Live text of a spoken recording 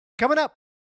Coming up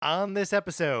on this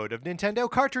episode of Nintendo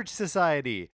Cartridge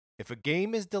Society, if a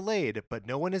game is delayed but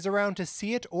no one is around to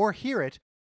see it or hear it,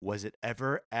 was it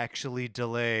ever actually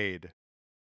delayed?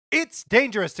 It's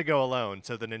dangerous to go alone,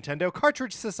 so the Nintendo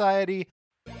Cartridge Society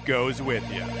goes with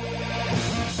you.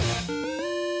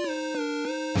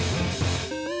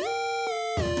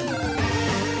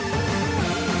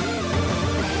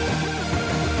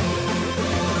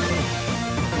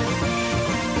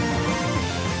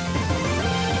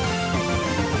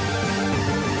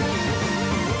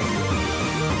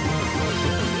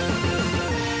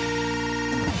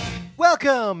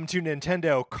 Welcome to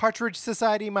Nintendo Cartridge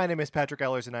Society. My name is Patrick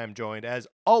Ellers, and I am joined, as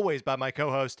always, by my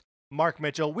co-host, Mark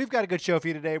Mitchell. We've got a good show for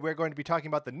you today. We're going to be talking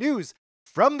about the news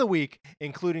from the week,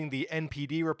 including the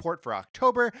NPD report for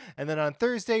October. And then on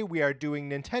Thursday, we are doing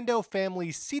Nintendo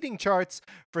Family seating charts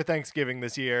for Thanksgiving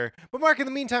this year. But Mark, in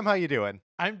the meantime, how you doing?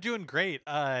 I'm doing great.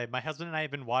 My husband and I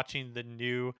have been watching the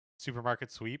new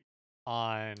Supermarket Sweep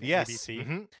on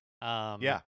ABC. Mm-hmm.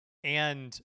 Yeah.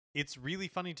 And it's really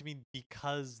funny to me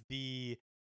because the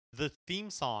theme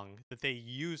song that they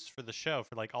used for the show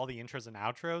for like all the intros and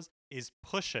outros is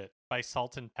Push It by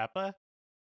Salt and Peppa.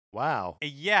 Wow.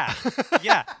 Yeah.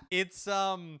 It's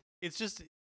just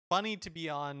funny to be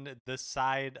on the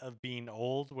side of being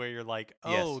old where you're like,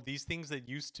 oh, Yes. these things that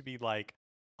used to be like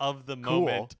of the Cool.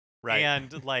 moment Right.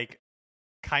 and like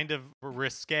kind of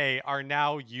risque are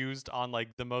now used on like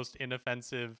the most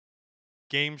inoffensive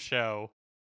game show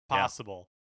possible.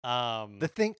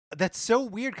 The thing that's so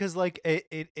weird because like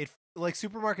it like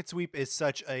Supermarket Sweep is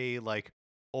such a like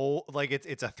old, like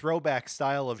it's a throwback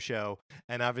style of show,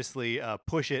 and obviously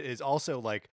Push It is also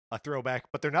like a throwback,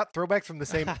 but they're not throwbacks from the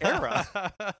same era.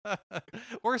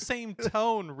 or same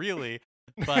tone really,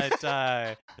 but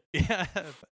yeah,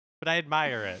 but I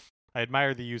admire it. I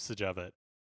admire the usage of it.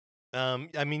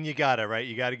 I mean, you gotta, right?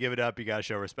 You gotta give it up. You gotta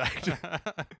show respect.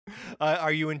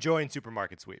 Are you enjoying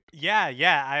Supermarket Sweep? Yeah,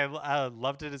 I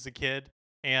loved it as a kid,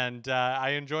 and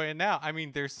I enjoy it now. I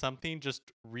mean, there's something just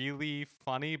really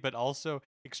funny, but also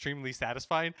extremely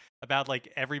satisfying about like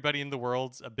everybody in the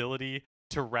world's ability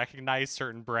to recognize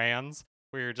certain brands.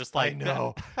 Where you're just like, I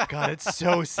know. God, it's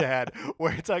so sad.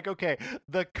 Where it's like, okay,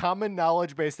 the common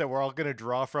knowledge base that we're all gonna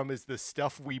draw from is the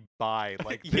stuff we buy.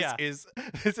 Like this Yeah. is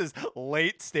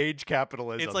late stage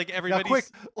capitalism. It's like Now, everybody quick,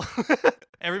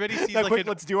 everybody sees now, like quick,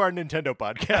 let's do our Nintendo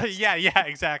podcast. yeah,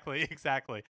 exactly.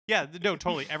 Yeah, no,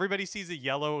 totally. Everybody sees a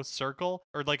yellow circle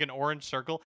or like an orange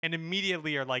circle and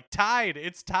immediately are like, Tide,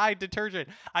 it's Tide detergent.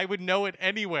 I would know it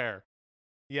anywhere.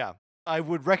 Yeah. I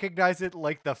would recognize it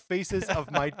like the faces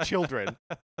of my children.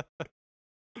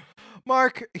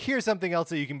 Mark, here's something else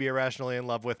that you can be irrationally in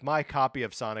love with, my copy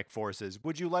of Sonic Forces.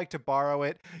 Would you like to borrow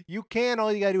it? You can.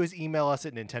 All you gotta do is email us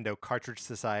at Nintendo Cartridge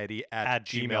Society at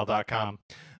gmail.com.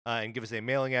 And give us a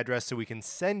mailing address so we can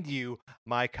send you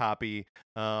my copy.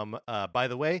 By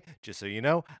the way, just so you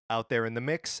know, out there in the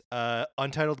mix,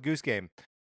 Untitled Goose Game.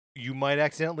 You might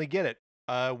accidentally get it.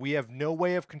 We have no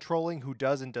way of controlling who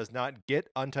does and does not get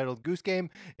Untitled Goose Game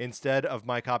instead of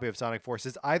my copy of Sonic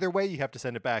Forces. Either way, you have to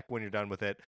send it back when you're done with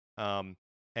it. And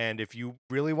if you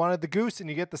really wanted the goose and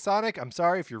you get the Sonic, I'm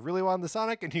sorry. If you really wanted the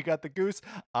Sonic and you got the goose,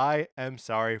 I am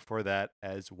sorry for that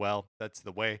as well. That's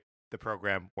the way the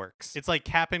program works. It's like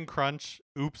Cap'n Crunch,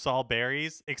 oops, all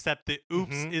berries, except the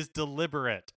oops is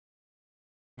deliberate.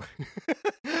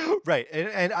 Right.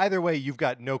 And either way, you've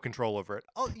got no control over it.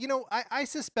 Oh, you know, I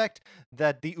suspect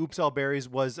that the Oops All Berries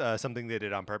was something they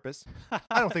did on purpose.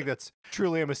 I don't think that's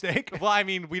truly a mistake. Well, I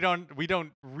mean, we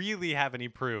don't really have any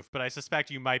proof, but I suspect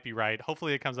you might be right.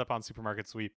 Hopefully it comes up on Supermarket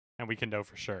Sweep and we can know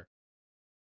for sure.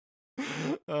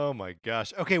 Oh my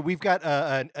gosh. Okay, we've got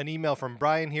an email from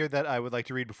Brian here that I would like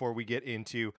to read before we get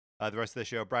into the rest of the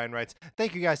show. Brian writes,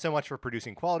 "Thank you guys so much for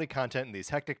producing quality content in these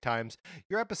hectic times.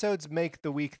 Your episodes make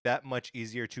the week that much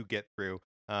easier to get through."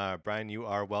 Brian, you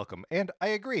are welcome. And I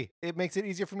agree. It makes it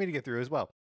easier for me to get through as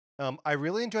well. I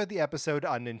really enjoyed the episode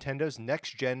on Nintendo's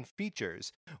next-gen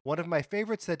features. One of my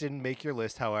favorites that didn't make your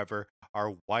list, however,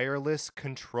 are wireless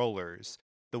controllers.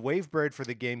 The Wavebird for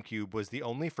the GameCube was the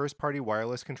only first-party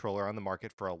wireless controller on the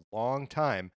market for a long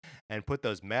time and put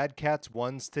those Mad Catz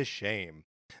ones to shame.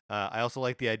 I also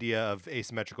like the idea of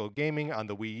asymmetrical gaming on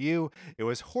the Wii U. It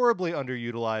was horribly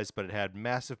underutilized, but it had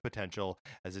massive potential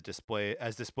as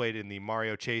displayed in the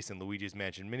Mario Chase and Luigi's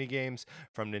Mansion minigames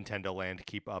from Nintendo Land.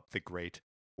 Keep up the great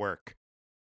work.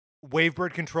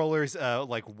 Wavebird controllers,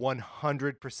 like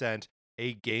 100%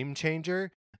 a game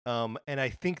changer. And I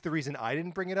think the reason I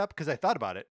didn't bring it up, because I thought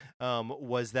about it,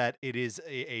 was that it is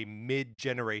a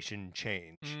mid-generation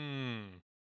change.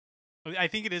 I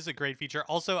think it is a great feature.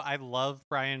 Also, I love,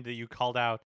 Brian, that you called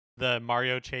out the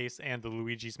Mario Chase and the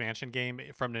Luigi's Mansion game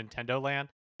from Nintendo Land,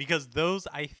 because those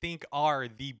I think are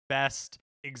the best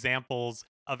examples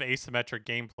of asymmetric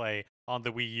gameplay on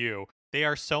the Wii U. They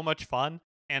are so much fun,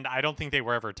 and I don't think they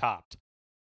were ever topped.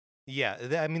 Yeah,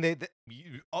 I mean,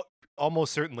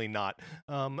 almost certainly not.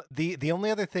 The only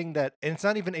other thing that, and it's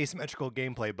not even asymmetrical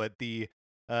gameplay, but the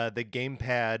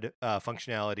gamepad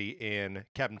functionality in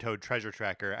Captain Toad Treasure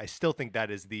Tracker, I still think that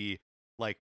is the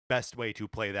like best way to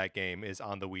play that game is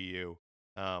on the Wii U.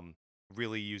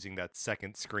 Really using that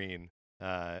second screen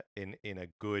in a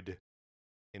good,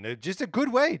 just a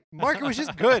good way. Mark, it was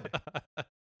just good.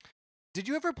 Did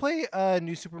you ever play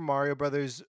New Super Mario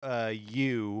Brothers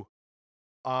U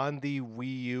on the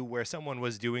Wii U where someone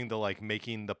was doing the like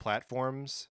making the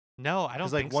platforms? No, I don't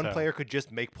Because like think one so. player could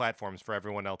just make platforms for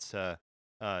everyone else to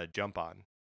jump on.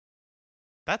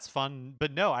 That's fun,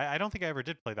 but no, I don't think I ever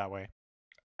did play that way.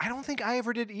 I don't think I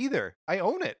ever did either. I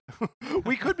own it.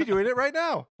 We could be doing it right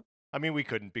now. I mean, we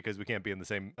couldn't because we can't be in the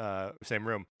same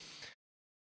room.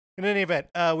 In any event,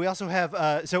 we also have.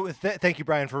 Thank you,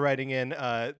 Brian, for writing in.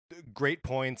 Great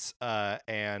points.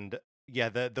 And yeah,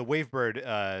 the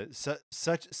Wavebird.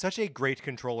 Such a great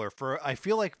controller. I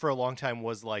feel like for a long time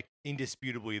was like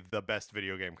indisputably the best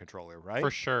video game controller. Right?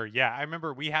 For sure. Yeah, I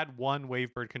remember we had one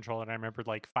Wavebird controller, and I remember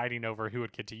like fighting over who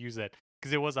would get to use it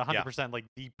because it was 100% like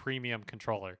the premium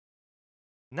controller.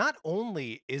 Not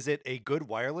only is it a good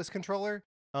wireless controller,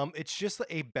 it's just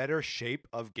a better shape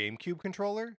of GameCube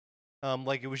controller.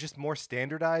 Like it was just more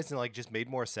standardized and like just made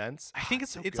more sense. I think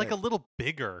So it's like a good. little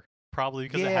bigger, probably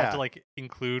because it had to Yeah. like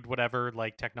include whatever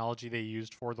like technology they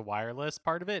used for the wireless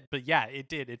part of it. But yeah, it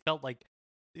did. It felt like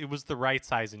it was the right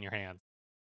size in your hand.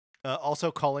 Also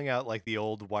calling out like the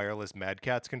old wireless Mad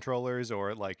Catz controllers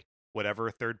or like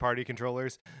whatever third-party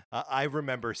controllers. I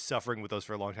remember suffering with those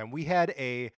for a long time. We had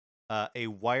a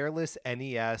wireless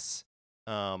NES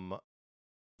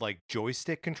like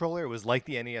joystick controller. It was like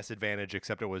the NES Advantage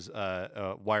except it was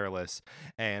wireless,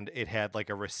 and it had like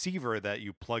a receiver that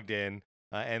you plugged in,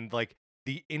 and like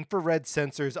the infrared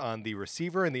sensors on the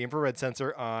receiver and the infrared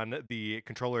sensor on the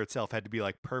controller itself had to be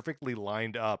like perfectly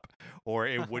lined up or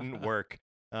it wouldn't work.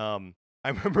 I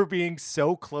remember being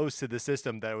so close to the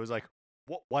system that it was like,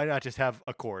 why not just have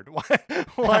a cord?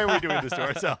 Why are we doing this to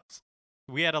ourselves?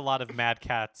 We had a lot of Mad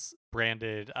Catz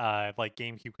branded like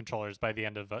GameCube controllers by the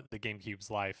end of the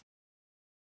GameCube's life.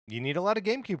 You need a lot of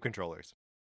GameCube controllers.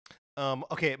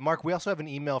 Okay, Mark, we also have an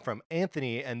email from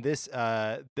Anthony, and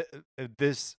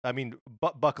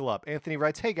buckle up. Anthony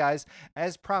writes, "Hey guys,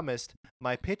 as promised,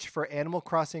 my pitch for an Animal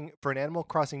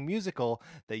Crossing musical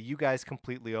that you guys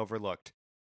completely overlooked.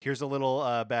 Here's a little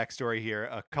backstory here.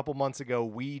 A couple months ago,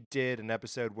 we did an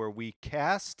episode where we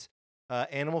cast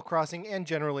Animal Crossing and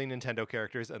generally Nintendo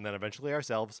characters, and then eventually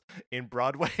ourselves in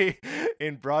Broadway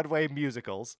in Broadway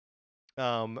musicals.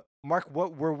 Mark,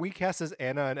 what were we cast as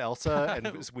Anna and Elsa,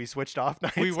 and we switched off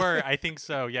nights? We were, I think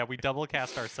so. Yeah, we double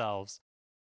cast ourselves.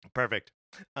 Perfect.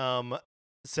 Here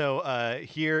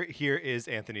is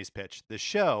Anthony's pitch. The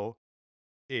show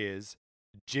is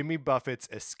Jimmy Buffett's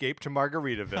Escape to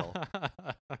Margaritaville.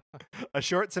 A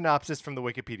short synopsis from the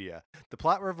Wikipedia. The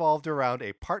plot revolved around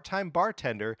a part-time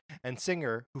bartender and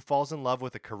singer who falls in love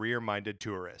with a career-minded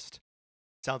tourist.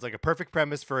 Sounds like a perfect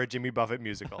premise for a Jimmy Buffett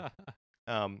musical.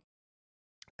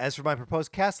 As for my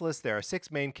proposed cast list, there are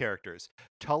 6 main characters: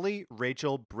 Tully,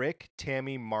 Rachel, Brick,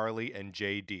 Tammy, Marley, and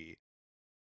JD.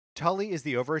 Tully is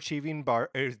the underachieving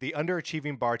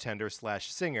bartender /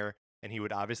 singer, and he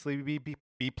would obviously be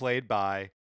played by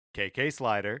KK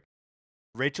Slider.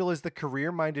 Rachel is the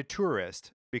career-minded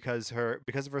tourist because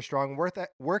of her strong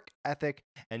work ethic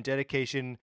and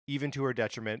dedication, even to her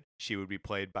detriment. She would be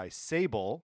played by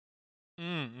Sable.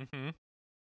 Mm-hmm.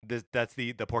 That's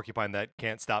the porcupine that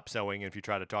can't stop sewing. If you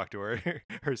try to talk to her,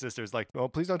 her sister's like, "Oh,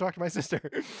 please don't talk to my sister."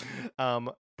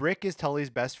 Brick is Tully's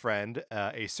best friend,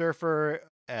 a surfer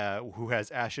who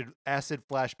has acid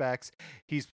flashbacks.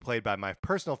 He's played by my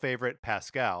personal favorite,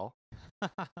 Pascal.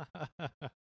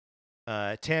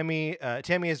 Tammy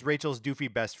is Rachel's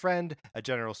doofy best friend, a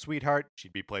general sweetheart.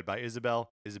 She'd be played by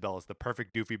Isabel. Isabel is the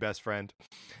perfect doofy best friend.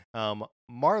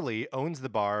 Marley owns the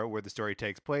bar where the story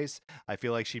takes place. I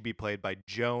feel like she'd be played by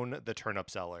Joan, the turnip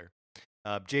seller.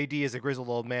 JD is a grizzled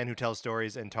old man who tells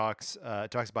stories and talks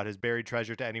about his buried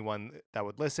treasure to anyone that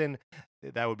would listen.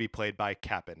 That would be played by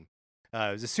Cap'n.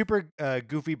 It was a super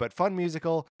goofy but fun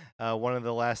musical. One of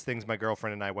the last things my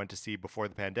girlfriend and I went to see before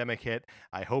the pandemic hit.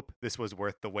 I hope this was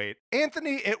worth the wait.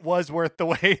 Anthony, it was worth the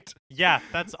wait. Yeah,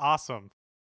 that's awesome.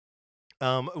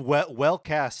 Well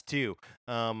cast too.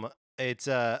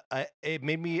 It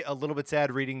made me a little bit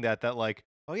sad reading that like,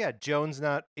 oh yeah, Joan's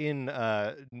not in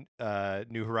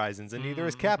New Horizons, and neither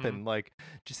is Mm-hmm. Cap'n. Like,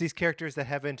 just these characters that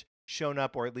haven't shown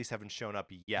up, or at least haven't shown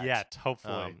up yet. Yet,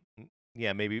 hopefully.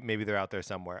 Yeah, maybe they're out there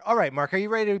somewhere. All right, Mark, are you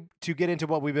ready to get into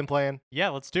what we've been playing? Yeah,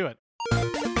 let's do it.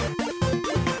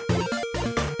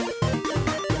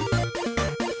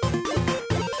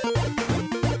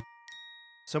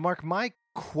 So, Mark, my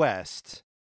quest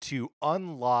to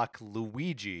unlock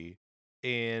Luigi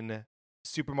in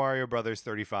Super Mario Brothers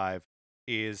 35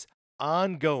 is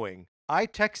ongoing. I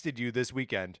texted you this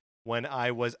weekend when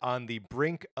I was on the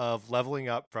brink of leveling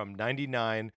up from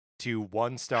 99 to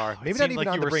 1 star. Oh, it Maybe not seemed even like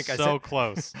on you the were brink. I so said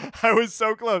close. I was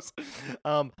so close.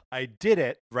 I did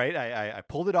it, right? I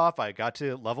pulled it off. I got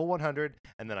to level 100,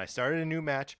 and then I started a new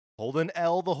match, holding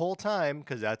L the whole time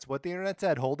because that's what the internet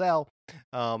said. Hold L.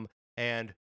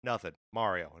 And nothing.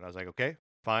 Mario. And I was like, okay,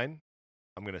 fine.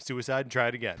 I'm going to suicide and try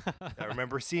it again. I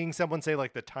remember seeing someone say,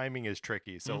 like, the timing is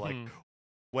tricky. So, like, Mhm.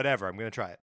 whatever, I'm going to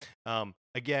try it.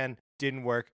 Again, didn't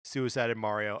work. Suicided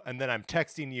Mario. And then I'm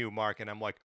texting you, Mark, and I'm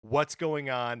like, what's going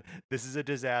on? This is a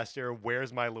disaster.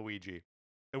 Where's my Luigi?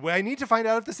 I need to find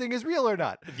out if this thing is real or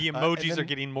not. The And emojis are then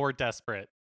getting more desperate.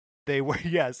 they were,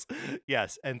 yes,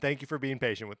 yes, and thank you for being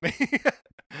patient with me.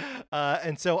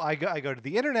 And so I go to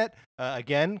the internet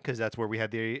again because that's where we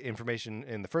had the information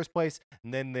in the first place.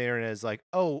 And then the internet is like,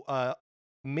 oh,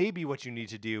 maybe what you need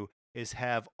to do is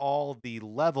have all the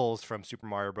levels from Super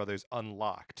Mario Brothers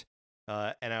unlocked.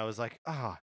 And I was like,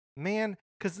 man,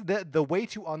 because the way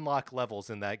to unlock levels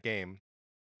in that game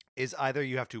is either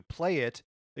you have to play it,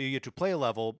 you have to play a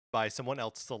level by someone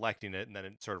else selecting it, and then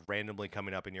it's sort of randomly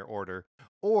coming up in your order,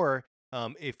 or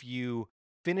if you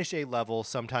finish a level,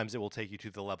 sometimes it will take you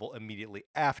to the level immediately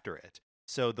after it.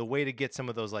 So the way to get some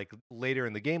of those like later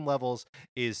in the game levels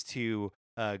is to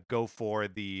go for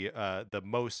the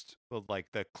most like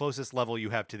the closest level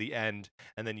you have to the end,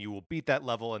 and then you will beat that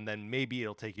level, and then maybe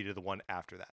it'll take you to the one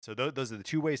after that. So those are the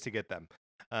two ways to get them.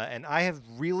 And I have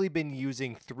really been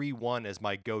using 3-1 as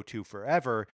my go-to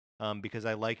forever because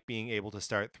I like being able to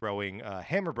start throwing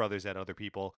Hammer Brothers at other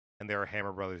people, and there are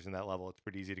Hammer Brothers in that level. It's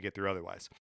pretty easy to get through otherwise.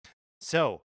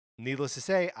 So, needless to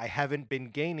say, I haven't been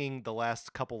gaining the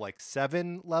last couple like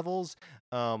 7 levels,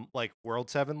 like World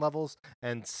 7 levels,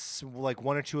 and like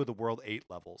 1 or 2 of the World 8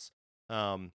 levels.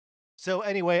 So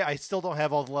anyway, I still don't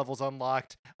have all the levels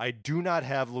unlocked. I do not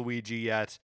have Luigi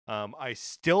yet. I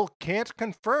still can't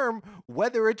confirm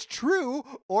whether it's true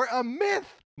or a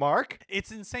myth, Mark.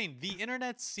 It's insane. The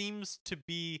internet seems to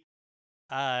be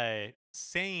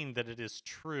saying that it is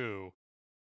true,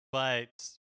 but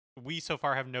we so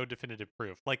far have no definitive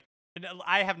proof. Like, and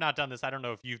I have not done this. I don't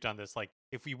know if you've done this. Like,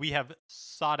 if we have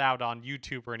sought out on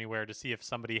YouTube or anywhere to see if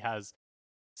somebody has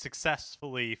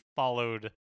successfully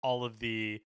followed all of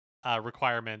the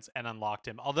requirements and unlocked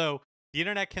him. Although the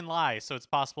internet can lie, so it's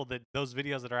possible that those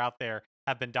videos that are out there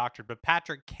have been doctored. But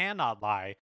Patrick cannot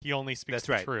lie; he only speaks That's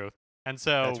the right. truth. And That's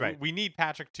so right. we need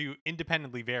Patrick to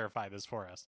independently verify this for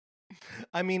us.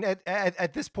 I mean,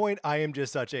 at this point, I am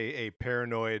just such a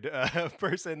paranoid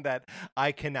person that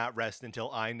I cannot rest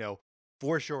until I know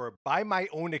for sure by my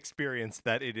own experience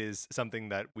that it is something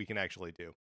that we can actually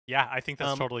do. Yeah, I think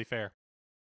that's Um, totally fair.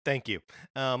 Thank you.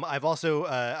 I've also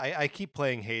I keep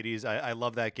playing Hades. I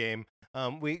love that game.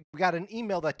 We got an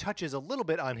email that touches a little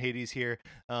bit on Hades here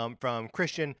from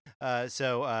Christian.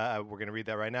 So we're gonna read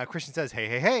that right now. Christian says,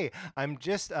 "Hey! I'm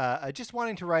just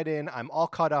wanting to write in. I'm all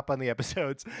caught up on the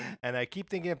episodes, and I keep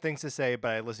thinking of things to say, but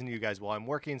I listen to you guys while I'm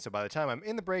working. So by the time I'm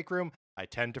in the break room, I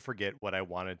tend to forget what I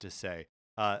wanted to say."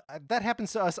 That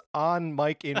happens to us on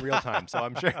mic in real time, so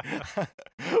I'm sure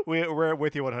we're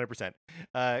with you 100%.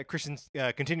 Christian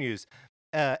continues.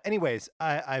 Anyways,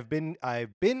 I've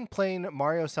been playing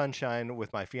Mario Sunshine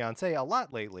with my fiance a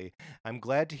lot lately. I'm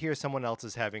glad to hear someone else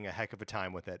is having a heck of a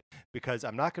time with it because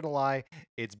I'm not gonna lie,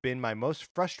 it's been my most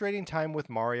frustrating time with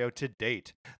Mario to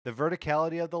date. The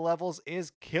verticality of the levels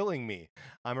is killing me.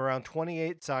 I'm around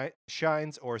 28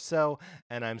 shines or so,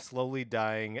 and I'm slowly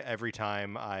dying every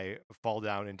time I fall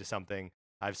down into something.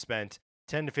 I've spent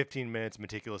 10 to 15 minutes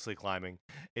meticulously climbing.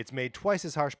 It's made twice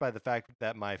as harsh by the fact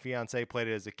that my fiance played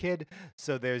it as a kid,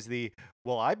 so there's the,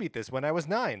 well, I beat this when I was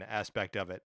 9 aspect of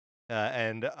it.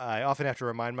 And I often have to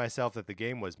remind myself that the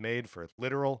game was made for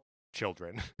literal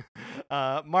children.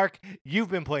 Mark, you've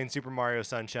been playing Super Mario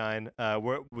Sunshine.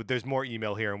 There's more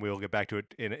email here, and we will get back to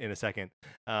it in a second.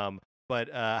 But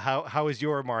how is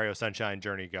your Mario Sunshine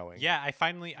journey going? Yeah,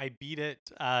 I beat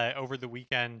it over the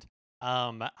weekend.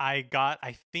 I got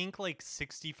I think like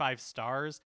 65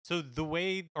 stars. So the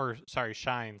way, or sorry,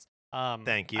 shines.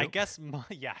 Thank I you. guess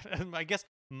yeah, I guess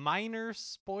minor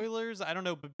spoilers. I don't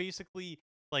know, but basically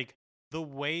like the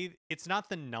way it's not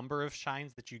the number of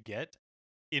shines that you get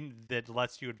in that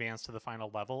lets you advance to the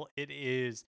final level. It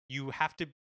is you have to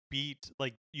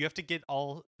you have to get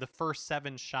all the first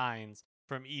 7 shines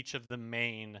from each of the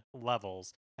main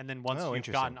levels, and then once Oh, you've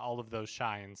gotten interesting. all of those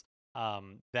shines,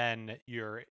 then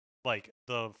you're like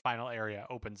the final area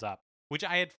opens up, which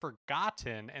I had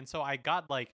forgotten, and so I got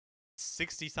like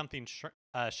 60 something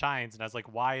shines, and I was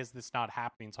like, why is this not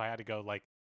happening? So I had to go like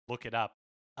look it up.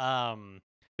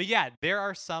 But yeah, there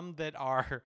are some that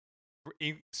are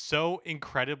so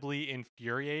incredibly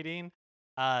infuriating.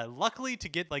 Luckily, to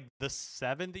get like the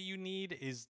 7 that you need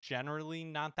is generally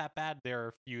not that bad. There are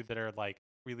a few that are like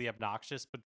really obnoxious,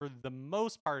 but for the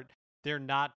most part, they're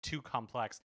not too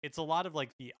complex. It's a lot of like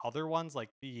the other ones, like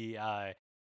the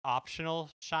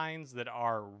optional shines that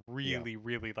are Yeah. really,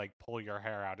 really like pull your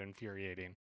hair out,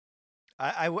 infuriating.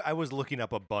 I was looking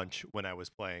up a bunch when I was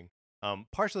playing.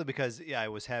 Partially because I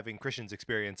was having Christian's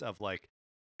experience of like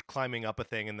climbing up a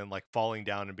thing and then like falling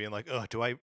down and being like, oh,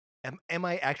 am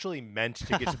I actually meant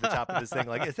to get to the top of this thing?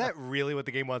 Like, is that really what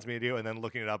the game wants me to do? And then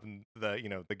looking it up and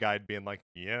the guide being like,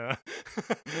 yeah,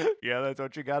 yeah, that's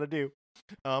what you got to do.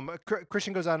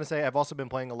 Christian goes on to say, I've also been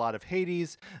playing a lot of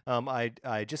Hades. I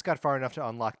just got far enough to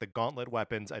unlock the gauntlet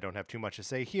weapons. I don't have too much to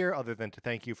say here other than to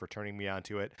thank you for turning me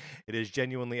onto it. It is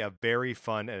genuinely a very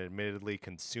fun and admittedly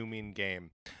consuming game.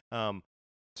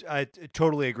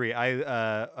 Totally agree.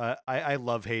 I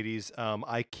love Hades.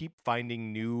 I keep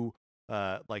finding new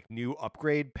new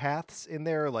upgrade paths in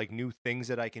there, like new things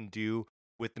that I can do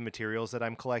with the materials that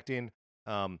I'm collecting.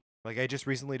 Like I just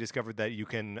recently discovered that you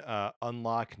can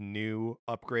unlock new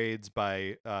upgrades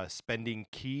by spending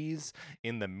keys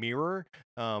in the mirror.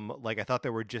 Like I thought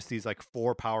there were just these like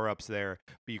 4 power-ups there,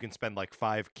 but you can spend like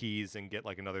 5 keys and get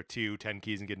like another 2, 10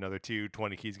 keys and get another 2,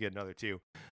 20 keys and get another 2.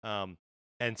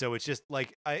 And so it's just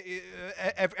like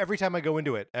every time I go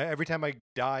into it, every time I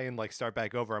die and like start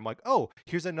back over, I'm like, oh,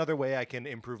 here's another way I can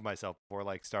improve myself before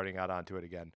like starting out onto it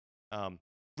again.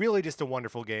 Really, just a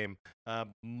wonderful game.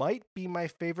 Might be my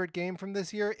favorite game from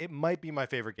this year. It might be my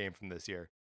favorite game from this year.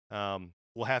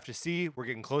 We'll have to see. We're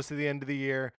getting close to the end of the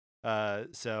year,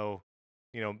 so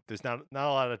there's not a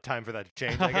lot of time for that to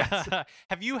change, I guess.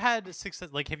 Have you had success?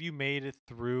 Like, have you made it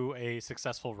through a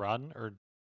successful run, or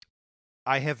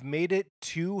I have made it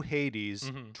to Hades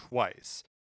Mhm. twice,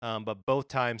 but both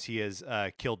times he has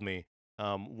killed me.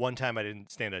 One time I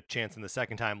didn't stand a chance, and the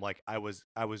second time, like I was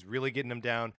really getting him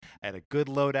down. I had a good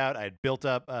loadout. I had built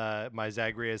up my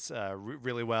Zagreus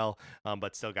really well,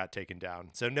 but still got taken down.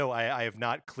 So no, I have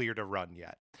not cleared a run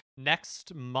yet.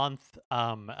 next month,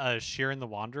 Sheeran the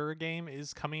Wanderer game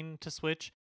is coming to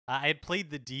Switch. I had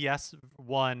played the DS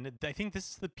one. I think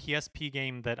this is the PSP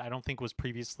game that I don't think was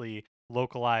previously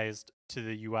localized to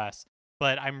the US,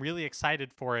 but I'm really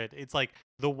excited for it. It's like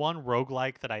the one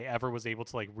roguelike that I ever was able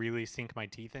to like really sink my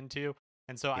teeth into.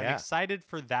 And so I'm Yeah. excited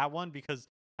for that one because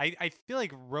I feel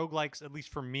like roguelikes, at least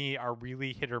for me, are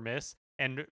really hit or miss.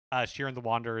 And Sheeran the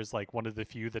Wanderer is like one of the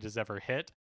few that has ever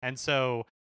hit. And so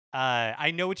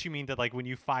I know what you mean, that like when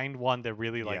you find one that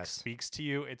really like Yes. speaks to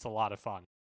you, it's a lot of fun.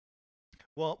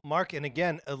 Well, Mark, and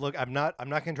again, look, I'm not going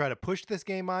to try to push this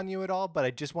game on you at all, but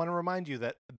I just want to remind you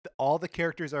that all the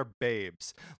characters are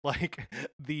babes. Like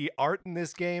the art in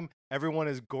this game, everyone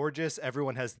is gorgeous.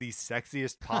 Everyone has the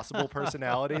sexiest possible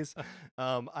personalities.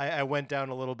 I went down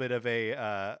a little bit of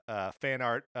a fan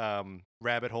art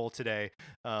rabbit hole today,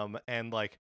 and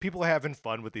like people are having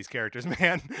fun with these characters,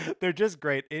 man. They're just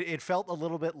great. It felt a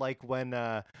little bit like when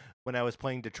I was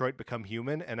playing Detroit Become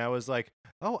Human, and I was like,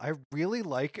 oh, I really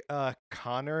like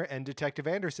Connor and Detective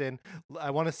Anderson.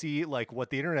 I want to see like what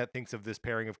the internet thinks of this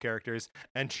pairing of characters,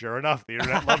 and sure enough, the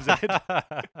internet loves it.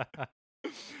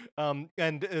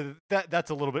 And that's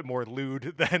a little bit more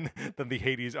lewd than the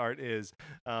Hades art is,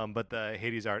 but the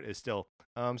Hades art is still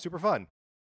super fun.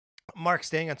 Mark,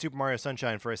 staying on Super Mario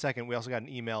Sunshine for a second, we also got an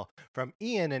email from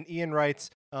Ian, and Ian writes,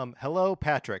 "Hello,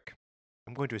 Patrick."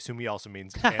 I'm going to assume he also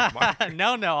means and Mark.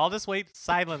 No, I'll just wait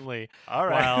silently All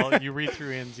while right. you read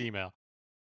through Ian's email.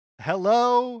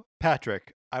 Hello,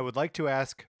 Patrick. I would like to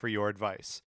ask for your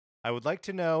advice. I would like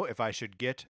to know if I should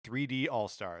get 3D All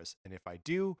Stars, and if I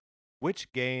do,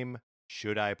 which game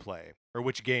should I play? Or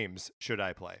which games should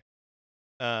I play?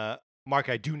 Uh, Mark,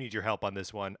 I do need your help on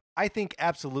this one. I think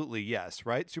absolutely yes,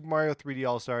 right? Super Mario 3D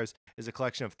All Stars is a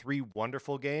collection of 3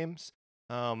 wonderful games.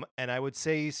 And I would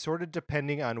say, sort of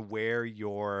depending on where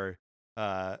your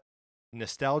uh,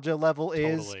 nostalgia level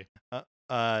is,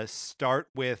 Totally. start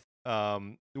with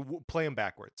play them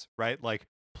backwards, right? Like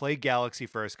play Galaxy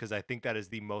first, because I think that is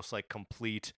the most like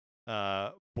complete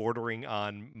bordering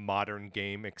on modern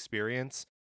game experience.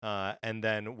 And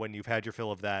then when you've had your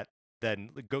fill of that, then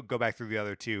go back through the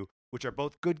other two, which are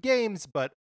both good games,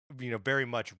 but very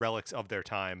much relics of their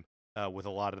time, with a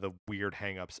lot of the weird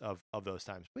hangups of those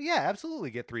times. But yeah,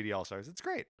 absolutely get 3D All Stars. It's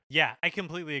great. Yeah, I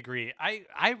completely agree.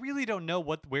 I really don't know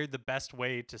where the best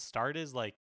way to start is.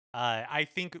 Like, I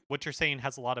think what you're saying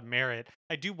has a lot of merit.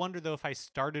 I do wonder though, if I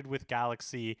started with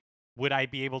Galaxy, would I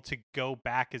be able to go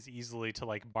back as easily to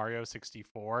like Mario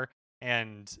 64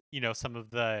 and some of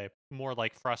the more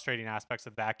like frustrating aspects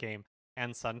of that game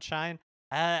and Sunshine?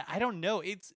 I don't know.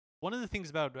 It's one of the things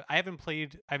about I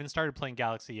haven't started playing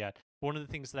Galaxy yet. One of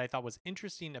the things that I thought was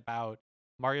interesting about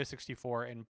Mario 64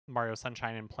 and Mario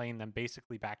Sunshine and playing them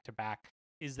basically back to back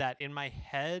is that in my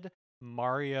head,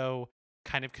 Mario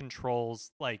kind of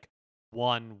controls like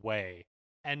one way.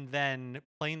 And then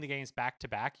playing the games back to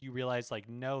back, you realize like,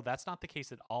 no, that's not the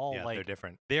case at all. Yeah, like they're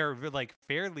different. They're like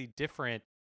fairly different.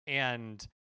 And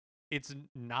it's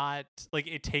not like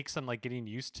it takes some like getting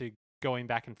used to going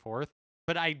back and forth.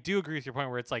 But I do agree with your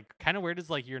point where it's like kind of where does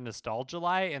like your nostalgia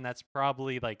lie? And that's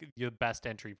probably like your best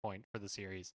entry point for the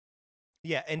series.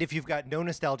 Yeah, and if you've got no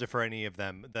nostalgia for any of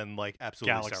them, then like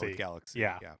absolutely start with Galaxy.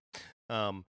 Yeah.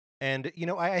 And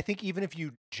I think even if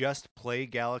you just play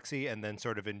Galaxy and then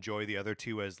sort of enjoy the other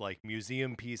two as like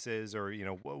museum pieces or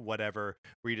whatever,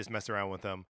 where you just mess around with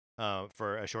them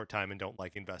for a short time and don't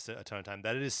like invest a ton of time,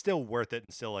 that it is still worth it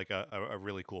and still like a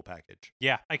really cool package.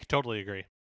 Yeah, I could totally agree.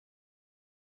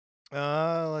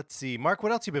 Let's see, Mark,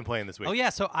 what else you been playing this week? Oh yeah,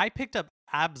 so I picked up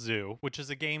Abzu, which is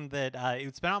a game that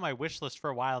it's been on my wish list for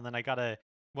a while, and then I got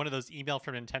one of those emails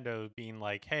from Nintendo being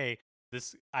like, "Hey,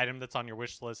 this item that's on your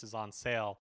wish list is on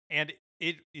sale," and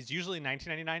it is usually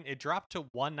 $19.99. It dropped to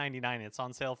 $199. It's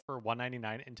on sale for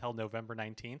 $199 until November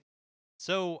 19th.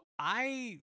 So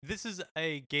this is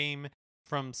a game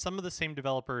from some of the same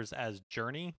developers as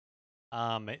Journey.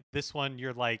 This one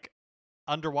you're like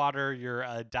underwater, you're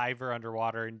a diver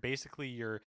underwater, and basically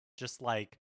you're just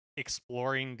like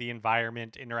exploring the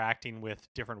environment, interacting with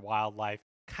different wildlife,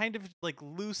 kind of like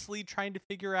loosely trying to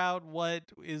figure out what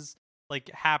is like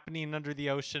happening under the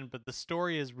ocean, but the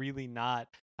story is really not,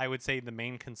 I would say, the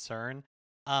main concern.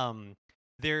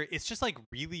 It's just like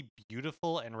really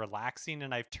beautiful and relaxing,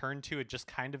 and I've turned to it just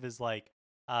kind of as like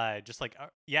like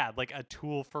a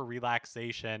tool for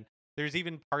relaxation. There's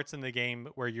even parts in the game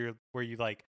where you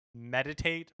like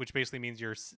meditate, which basically means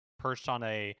you're perched on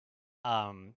a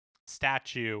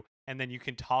statue, and then you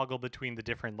can toggle between the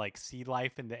different like sea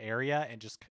life in the area and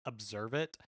just observe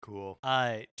it. Cool.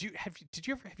 Have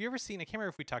you ever seen, I can't remember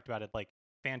if we talked about it, like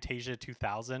Fantasia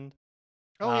 2000?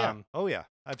 Oh yeah,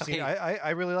 I've seen. I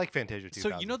really like Fantasia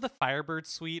 2000. So the Firebird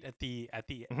suite at the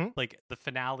like the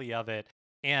finale of it,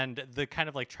 and the kind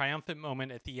of like triumphant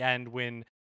moment at the end when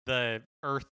the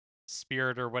Earth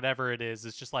spirit or whatever it is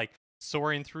just like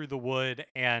soaring through the wood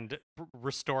and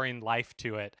restoring life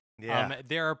to it. Yeah.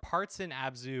 There are parts in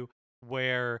Abzu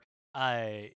where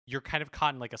you're kind of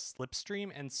caught in like a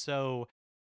slipstream, and so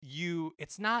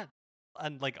it's not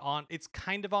it's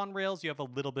kind of on rails. You have a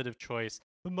little bit of choice,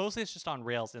 but mostly it's just on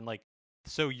rails, and like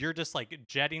so you're just like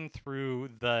jetting through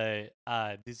the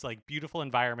this like beautiful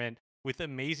environment with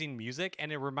amazing music,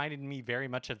 and it reminded me very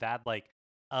much of that, like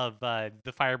of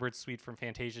the Firebird suite from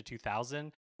Fantasia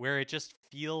 2000, where it just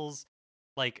feels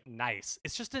like nice.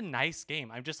 It's just a nice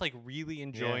game. I'm just like really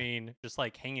enjoying just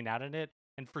like hanging out in it,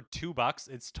 and for $2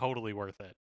 it's totally worth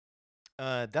it.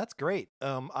 That's great.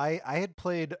 I had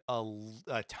played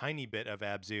a tiny bit of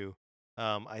Abzu.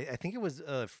 I think it was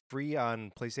free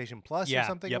on PlayStation Plus or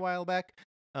something a while back.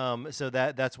 So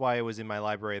that's why it was in my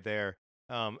library there.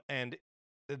 And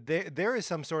there is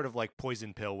some sort of like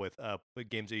poison pill with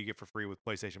games that you get for free with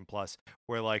PlayStation Plus,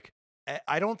 where like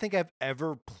I don't think I've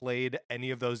ever played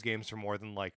any of those games for more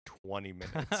than like 20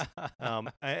 minutes.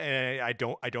 I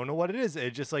don't know what it is.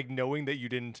 It's just like knowing that you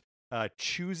didn't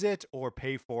choose it or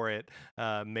pay for it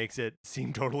makes it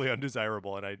seem totally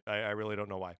undesirable, and I really don't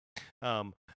know why.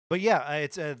 But yeah,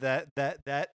 it's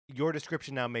that your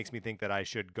description now makes me think that I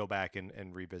should go back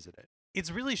and revisit it. It's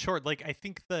really short. Like I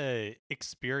think the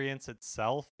experience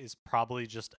itself is probably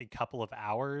just a couple of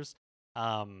hours.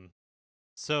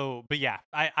 But yeah,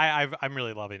 I'm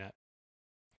really loving it.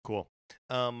 Cool.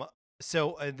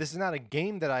 So this is not a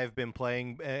game that I've been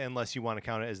playing, unless you want to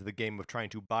count it as the game of trying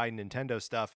to buy Nintendo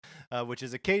stuff, which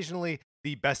is occasionally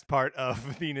the best part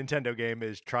of the Nintendo game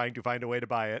is trying to find a way to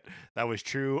buy it. That was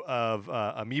true of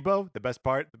Amiibo. The best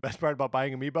part about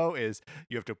buying Amiibo is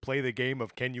you have to play the game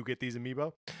of can you get these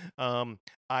Amiibo.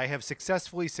 I have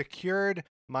successfully secured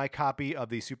my copy of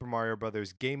the Super Mario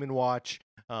Brothers Game & Watch.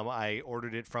 I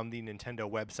ordered it from the Nintendo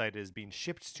website. It is being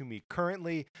shipped to me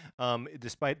currently.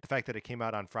 Despite the fact that it came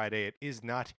out on Friday, it is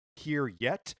not here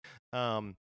yet.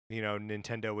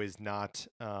 Nintendo is not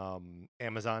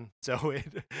Amazon, so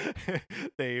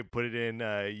they put it in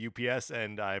UPS,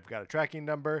 and I've got a tracking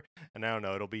number, and I don't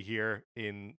know, it'll be here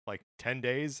in like 10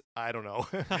 days. I don't know.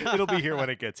 It'll be here when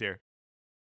it gets here.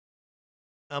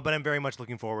 But I'm very much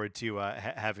looking forward to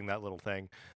having that little thing.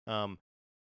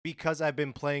 Because I've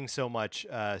been playing so much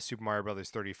Super Mario Brothers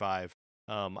 35,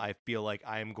 I feel like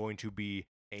I'm going to be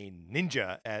a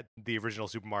ninja at the original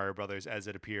Super Mario Brothers as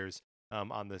it appears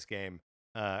on this game,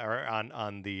 or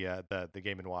on the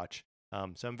Game and Watch.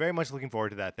 So I'm very much looking forward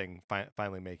to that thing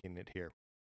finally making it here.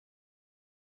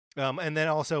 And then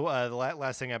also the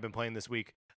last thing I've been playing this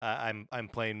week, I'm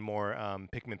playing more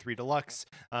Pikmin 3 Deluxe.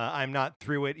 I'm not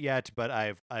through it yet, but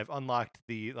I've unlocked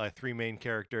the 3 main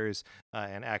characters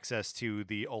and access to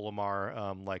the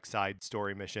Olimar like side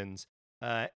story missions.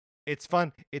 It's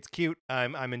fun. It's cute.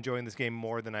 I'm enjoying this game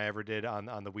more than I ever did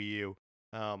on the Wii U.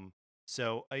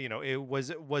 So it was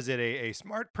it a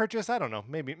smart purchase? I don't know.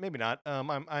 Maybe not.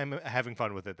 I'm having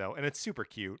fun with it though, and it's super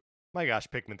cute. My gosh,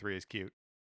 Pikmin 3 is cute.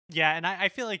 Yeah, and I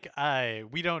feel like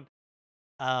we don't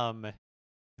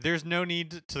there's no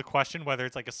need to question whether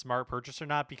it's like a smart purchase or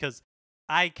not, because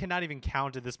I cannot even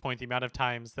count at this point the amount of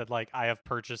times that like I have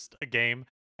purchased a game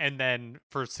and then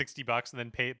for $60 and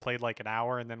then played like an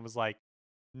hour and then was like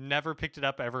never picked it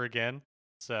up ever again.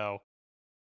 So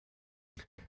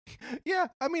yeah,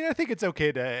 I mean, I think it's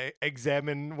okay to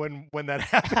examine when that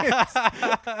happens.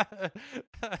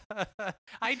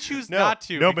 I choose not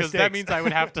to, because mistakes. that means I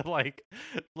would have to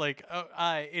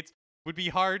it would be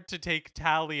hard to take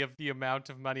tally of the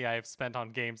amount of money I have spent on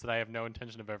games that I have no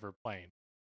intention of ever playing.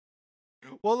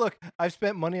 Well, look, I've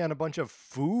spent money on a bunch of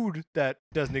food that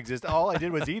doesn't exist. All I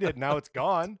did was eat it. Now it's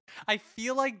gone. I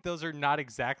feel like those are not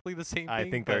exactly the same thing. I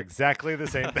think they're exactly the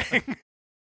same thing.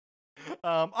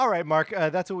 All right, Mark,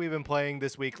 that's what we've been playing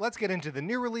this week. Let's get into the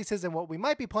new releases and what we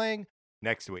might be playing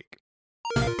next week.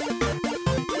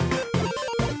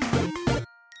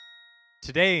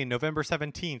 Today, November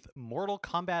 17th, Mortal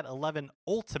Kombat 11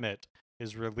 Ultimate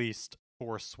is released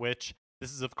for Switch.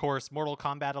 This is, of course, Mortal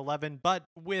Kombat 11, but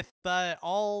with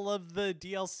all of the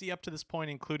DLC up to this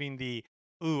point, including the,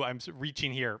 I'm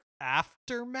reaching here,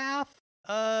 Aftermath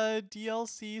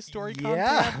DLC story content.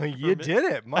 Yeah, you did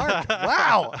it, Mark.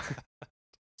 Wow.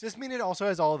 Does this mean it also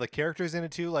has all of the characters in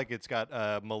it, too? Like, it's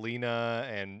got Melina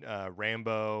and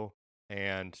Rambo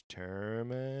and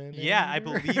Terminator? Yeah, I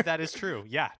believe that is true.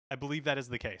 Yeah, I believe that is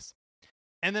the case.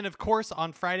 And then, of course,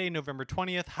 on Friday, November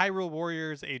 20th, Hyrule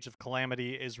Warriors Age of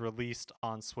Calamity is released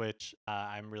on Switch.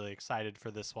 I'm really excited for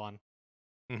this one.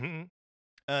 Mm-hmm.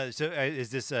 So is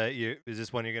this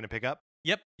one you're going to pick up?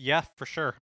 Yep. Yeah, for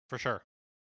sure. For sure.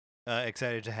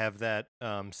 Excited to have that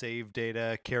save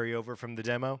data carry over from the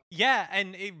demo? Yeah,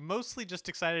 and mostly just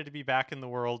excited to be back in the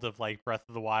world of like Breath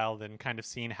of the Wild and kind of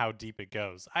seeing how deep it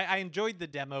goes. I enjoyed the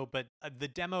demo, but the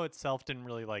demo itself didn't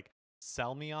really like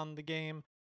sell me on the game.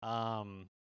 I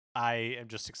am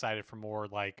just excited for more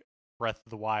like Breath of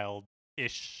the Wild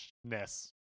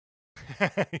ishness.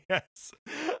 Yes,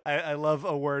 I love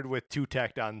a word with two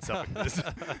tacked on suffixes.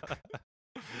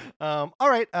 All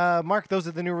right, Mark, those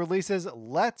are the new releases.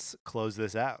 Let's close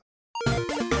this out.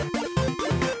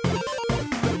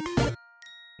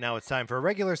 Now it's time for a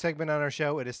regular segment on our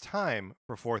show. It is time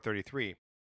for 433.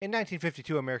 In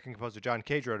 1952, American composer John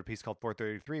Cage wrote a piece called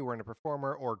 433, wherein a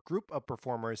performer or group of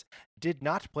performers did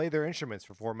not play their instruments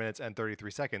for 4 minutes and 33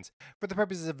 seconds. For the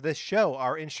purposes of this show,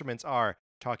 our instruments are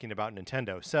talking about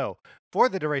Nintendo. So, for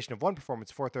the duration of one performance,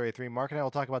 433, Mark and I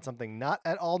will talk about something not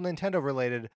at all Nintendo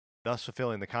related, thus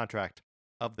fulfilling the contract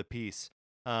of the piece.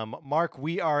 Mark,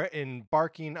 we are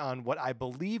embarking on what I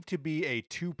believe to be a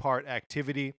 2-part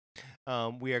activity.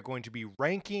 We are going to be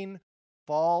ranking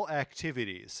fall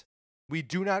activities. We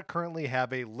do not currently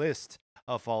have a list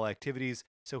of fall activities,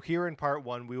 so here in part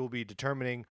 1, we will be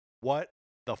determining what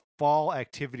the fall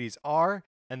activities are,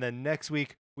 and then next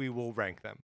week we will rank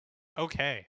them.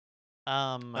 Okay.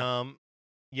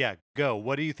 Yeah, go.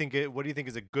 What do you think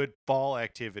is a good fall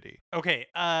activity? Okay.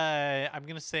 I'm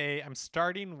gonna say I'm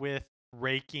starting with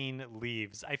raking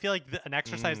leaves. I feel like an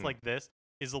exercise like this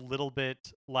is a little bit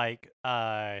like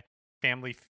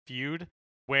Family Feud,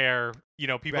 where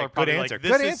people are probably like,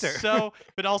 this is so,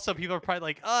 but also people are probably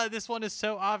like, this one is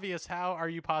so obvious. How are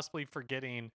you possibly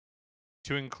forgetting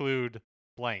to include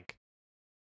blank?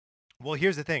 Well,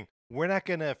 here's the thing. We're not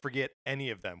going to forget any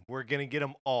of them. We're going to get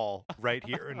them all right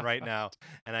here and right now.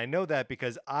 And I know that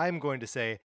because I'm going to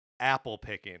say apple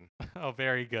picking. Oh,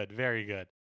 very good. Very good.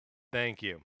 Thank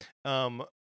you.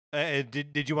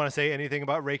 Did you want to say anything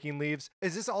about raking leaves?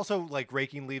 Is this also like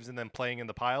raking leaves and then playing in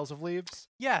the piles of leaves?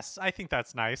 Yes, I think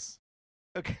that's nice.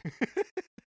 Okay.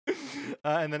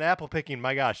 And then apple picking.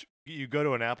 My gosh, you go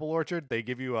to an apple orchard, they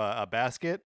give you a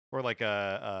basket or like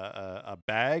a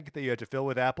bag that you have to fill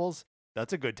with apples.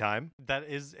 That's a good time. That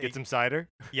is Get some cider.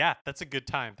 yeah, that's a good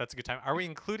time. That's a good time. Are we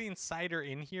including cider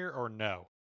in here or no?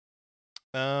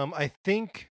 I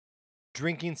think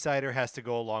drinking cider has to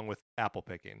go along with apple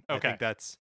picking. I Okay. think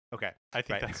that's okay. I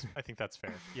think Right. I think that's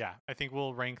fair. Yeah, I think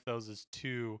we'll rank those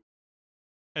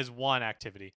as one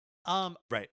activity.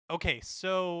 Right. Okay,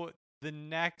 so the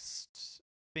next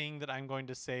thing that I'm going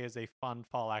to say is a fun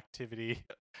fall activity.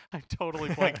 I'm totally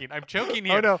blanking. I'm choking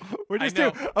here. Oh no, we're I just two.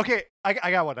 know. Okay,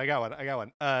 I got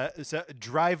one. So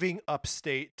driving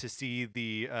upstate to see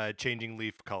the changing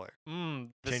leaf color. This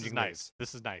is Changing nice. leaves.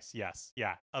 This is nice. Yes.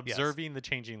 Yeah. Observing the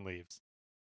changing leaves.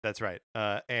 That's right.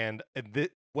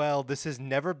 Well, this has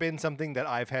never been something that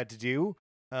I've had to do,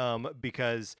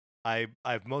 because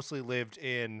I've mostly lived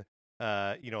in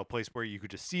a place where you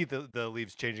could just see the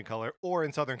leaves changing color, or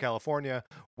in Southern California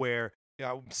where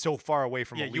I'm so far away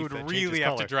from Yeah, a leaf you would that really changes have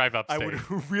color. to drive I upstate.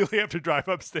 would really have to drive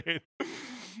upstate.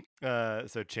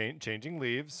 So changing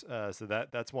leaves. So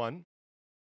that's one.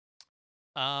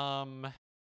 Um,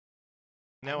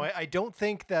 Now I don't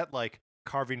think that like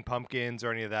carving pumpkins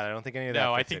or any of that. I don't think any of that.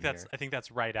 no, I fits think in here. I think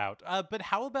that's right out. But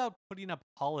how about putting up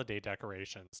holiday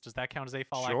decorations? Does that count as a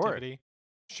fall Sure. activity?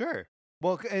 Sure.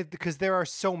 Well, because there are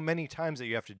so many times that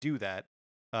you have to do that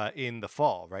in the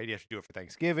fall, right? You have to do it for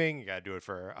Thanksgiving. You got to do it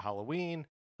for Halloween.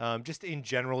 Just in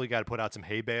general, you got to put out some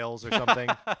hay bales or something.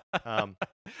 My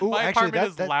actually, apartment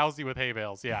is lousy with hay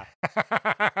bales. Yeah.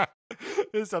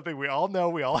 This is something we all know.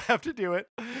 We all have to do it.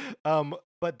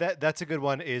 But that's a good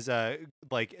one. Is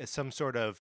like some sort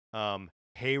of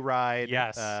hayride.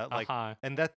 Yes.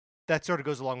 And that sort of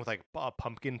goes along with like a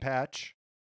pumpkin patch.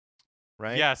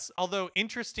 Right? Yes. Although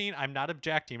interesting, I'm not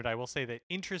objecting, but I will say that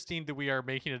interesting that we are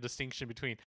making a distinction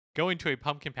between going to a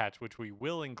pumpkin patch, which we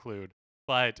will include,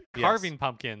 but carving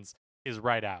pumpkins is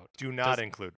right out. Do not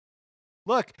include.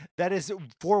 Look, that is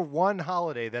for one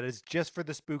holiday. That is just for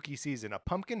the spooky season. A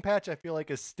pumpkin patch, I feel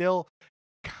like, is still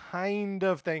kind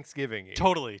of Thanksgiving-y.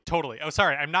 Totally. Oh,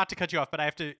 sorry. I'm not to cut you off, but I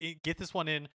have to get this one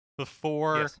in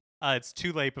before it's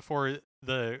too late, before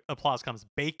the applause comes.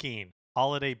 Baking.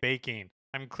 Holiday baking.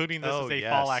 I'm including this as a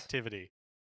fall activity.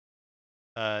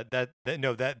 That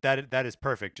is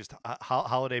perfect. Just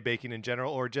holiday baking in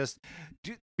general, or just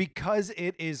because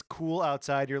it is cool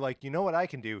outside. You're like, you know what I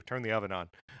can do? Turn the oven on.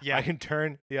 Yeah, I can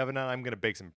turn the oven on. I'm gonna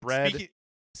bake some bread.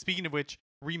 Speaking of which,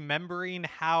 remembering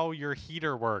how your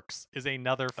heater works is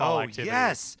another fall activity.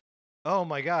 Yes. Oh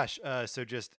my gosh. So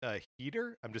just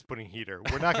heater? I'm just putting heater.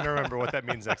 We're not gonna remember what that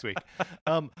means next week.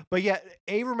 But yeah,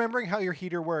 A, remembering how your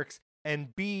heater works,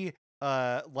 and B,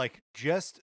 like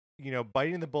just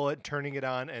biting the bullet, turning it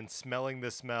on, and smelling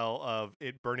the smell of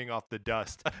it burning off the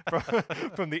dust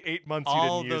from the 8 months you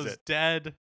didn't use it. All those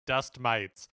dead dust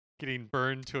mites getting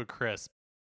burned to a crisp.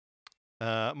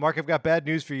 Mark, I've got bad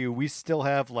news for you. We still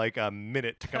have like a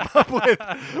minute to come up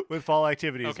with fall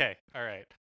activities. Okay, all right.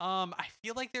 I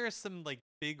feel like there are some like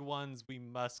big ones we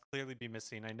must clearly be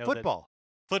missing. I know football.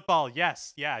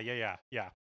 Yes, yeah.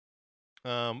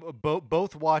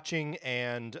 Both watching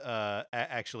and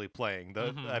actually playing.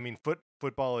 I mean,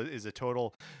 football is a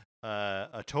total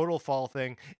fall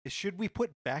thing. Should we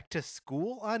put back to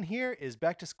school on here? Is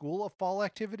back to school a fall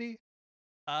activity?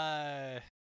 Do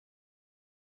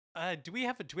we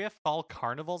have fall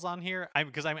carnivals on here? I'm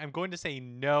going to say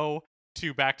no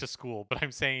to back to school, but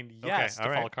I'm saying yes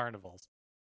to fall carnivals.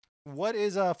 What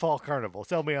is a fall carnival?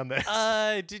 Tell me on this.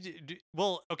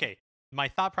 Well, okay. My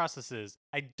thought process is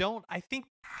oh darn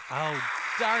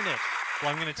it. Well,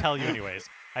 I'm going to tell you anyways.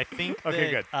 I think that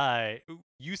good.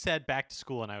 You said back to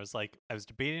school, and I was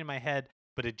debating in my head,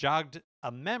 but it jogged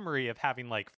a memory of having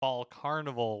like fall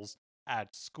carnivals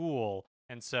at school.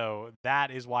 And so that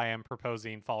is why I'm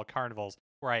proposing fall carnivals,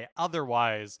 where I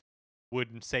otherwise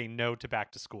would say no to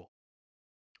back to school.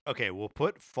 Okay, we'll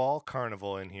put fall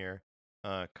carnival in here.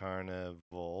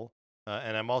 Carnival.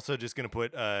 And I'm also just going to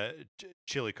put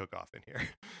chili cook-off in here.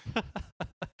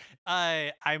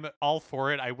 I'm all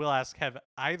for it. I will ask, have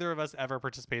either of us ever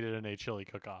participated in a chili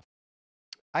cook-off?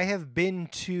 I have been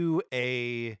to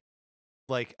a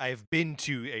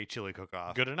chili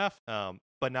cook-off. Good enough.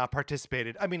 But not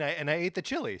participated. I mean, I ate the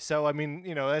chili. So, I mean,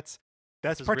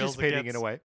 that's participating in a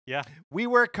way. Yeah. We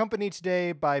were accompanied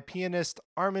today by pianist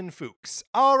Armin Fuchs.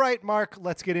 All right, Mark,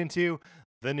 let's get into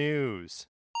the news.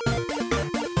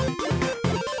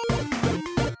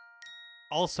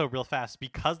 Also, real fast,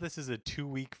 because this is a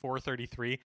 2-week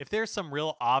 433, if there's some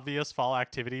real obvious fall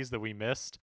activities that we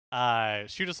missed,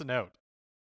 shoot us a note.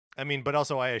 I mean, but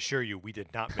also I assure you, we did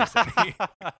not miss any.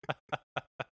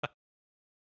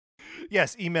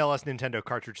 Yes, email us Nintendo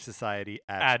Cartridge Society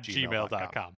at gmail.com.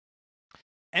 gmail.com.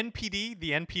 NPD,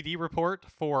 the NPD report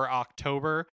for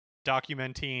October,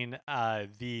 documenting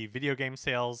the video game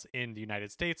sales in the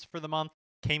United States for the month,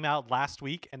 came out last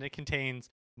week, and it contains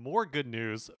more good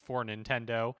news for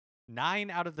Nintendo.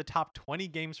 9 out of the top 20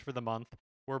 games for the month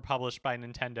were published by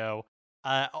Nintendo,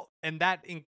 and that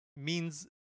means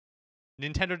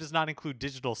Nintendo does not include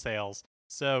digital sales.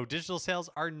 So digital sales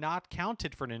are not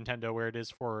counted for Nintendo where it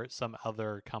is for some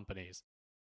other companies.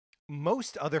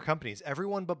 Most other companies,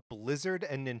 everyone but Blizzard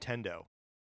and Nintendo.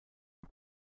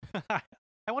 I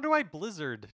wonder why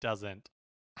Blizzard doesn't.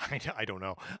 I don't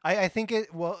know. I think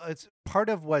it's part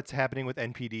of what's happening with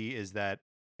NPD is that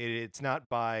it's not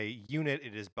by unit,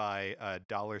 it is by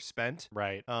dollar spent.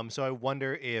 Right. So I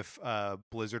wonder if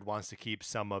Blizzard wants to keep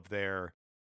some of their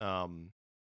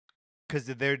because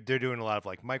they're doing a lot of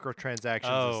like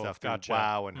microtransactions and stuff through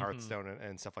WoW and Hearthstone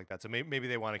and stuff like that. So maybe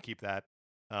they want to keep that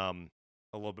a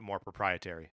little bit more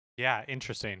proprietary. Yeah,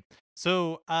 interesting.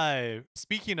 So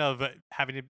speaking of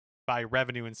having to buy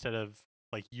revenue instead of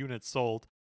like units sold,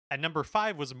 at number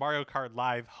 5 was Mario Kart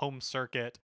Live Home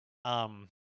Circuit.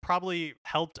 Probably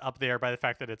helped up there by the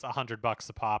fact that it's $100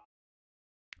 a pop.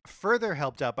 Further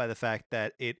helped out by the fact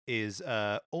that it is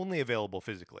only available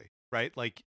physically, right?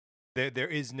 Like there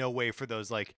is no way for those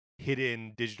like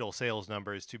hidden digital sales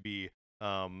numbers to be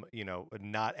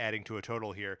not adding to a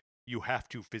total here. You have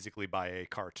to physically buy a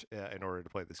cart in order to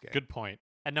play this game. Good point.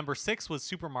 At number 6 was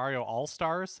Super Mario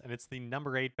All-Stars, and it's the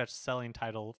number 8 best-selling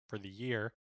title for the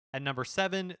year. At number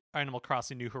 7, Animal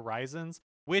Crossing New Horizons,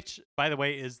 which, by the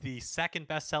way, is the second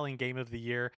best-selling game of the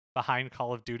year behind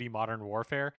Call of Duty Modern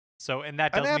Warfare. So, and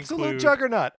that doesn't an absolute include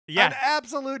juggernaut. Yeah, an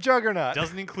absolute juggernaut.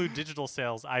 Doesn't include digital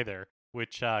sales either,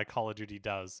 which Call of Duty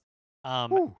does.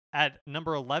 At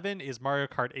number 11 is Mario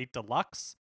Kart 8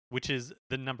 Deluxe, which is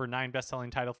the number 9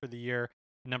 best-selling title for the year.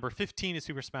 Number 15 is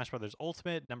Super Smash Bros.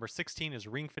 Ultimate. Number 16 is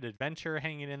Ring Fit Adventure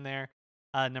hanging in there.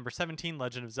 Number 17,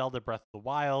 Legend of Zelda Breath of the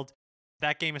Wild.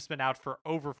 That game has been out for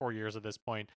over 4 years at this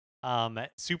point.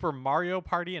 Super Mario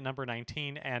Party at number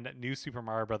 19, and New Super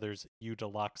Mario Bros. U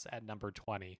Deluxe at number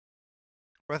 20.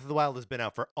 Breath of the Wild has been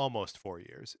out for almost 4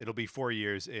 years. It'll be 4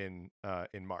 years in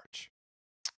March.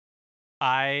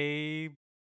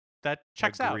 That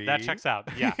checks Agree. out. That checks out.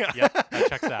 Yeah, yep, that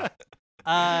checks out.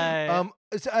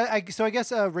 So I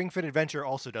guess Ring Fit Adventure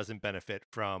also doesn't benefit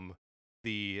from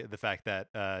the fact that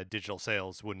digital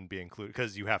sales wouldn't be included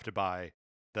because you have to buy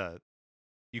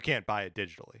you can't buy it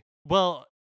digitally. Well,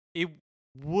 wait,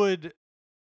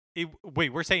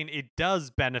 we're saying it does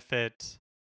benefit.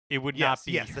 It would not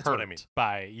be that's what I mean.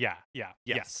 By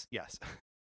Yes. Yeah.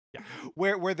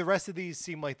 Where the rest of these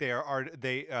seem like they are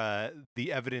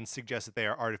the evidence suggests that they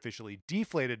are artificially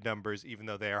deflated numbers, even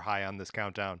though they are high on this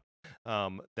countdown.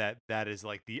 That is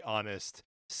like the honest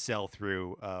sell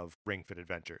through of Ring Fit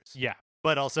Adventures. Yeah.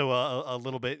 But also a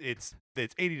little bit, it's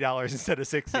 $80 instead of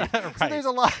 $60. Right. So there's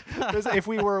a lot. If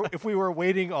we were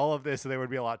weighting all of this, there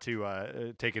would be a lot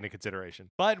to take into consideration.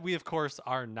 But we of course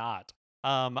are not.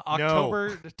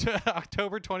 October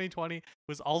 2020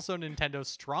 was also Nintendo's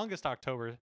strongest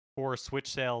October for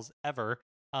Switch sales ever.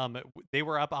 They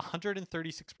were up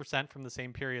 136% from the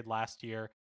same period last year.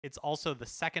 It's also the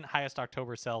second highest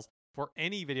October sales for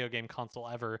any video game console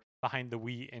ever, behind the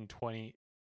Wii in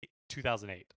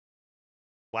 2008.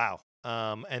 Wow.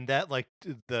 And that like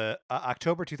the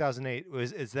October 2008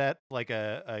 is that like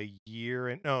a year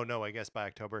and no, I guess by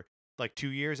October, like 2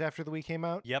 years after the Wii came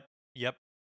out? Yep.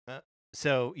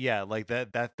 So yeah, like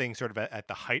that thing sort of at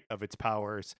the height of its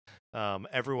powers,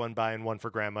 everyone buying one for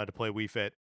grandma to play Wii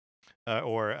Fit,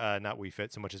 or not Wii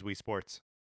Fit so much as Wii Sports.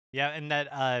 Yeah, and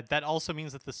that also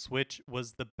means that the Switch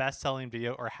was the best-selling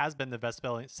video, or has been the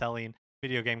best-selling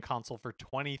video game console for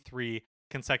 23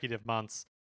 consecutive months,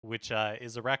 which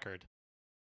is a record.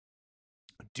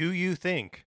 Do you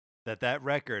think that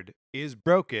record is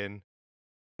broken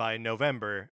by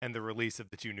November and the release of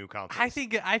the two new consoles? I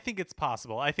think it's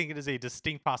possible. I think it is a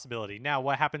distinct possibility. Now,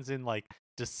 what happens in like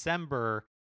December?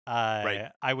 Right.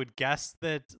 I would guess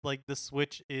that like the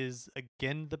Switch is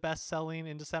again the best selling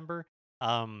in December.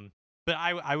 But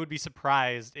I would be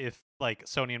surprised if like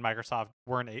Sony and Microsoft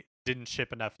didn't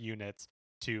ship enough units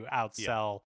to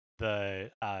outsell the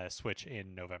Switch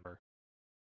in November.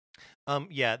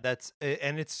 Yeah,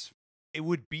 it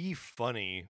would be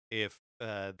funny if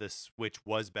the Switch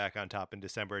was back on top in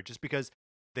December, just because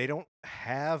they don't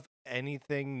have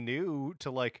anything new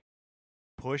to like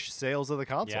push sales of the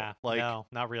console. Yeah, like no,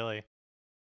 not really.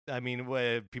 I mean,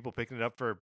 people picking it up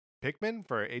for Pikmin,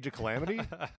 for Age of Calamity,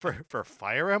 for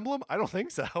Fire Emblem? I don't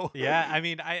think so. Yeah, I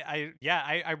mean, I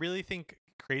really think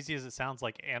crazy as it sounds,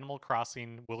 like Animal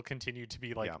Crossing will continue to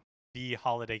be like Yeah. the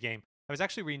holiday game. I was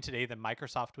actually reading today that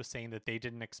Microsoft was saying that they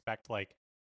didn't expect like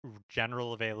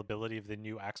general availability of the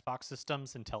new Xbox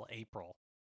systems until April.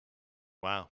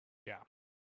 Wow. Yeah.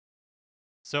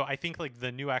 So I think like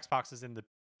the new Xboxes and the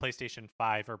PlayStation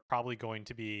 5 are probably going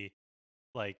to be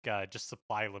like just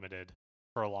supply limited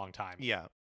for a long time. Yeah.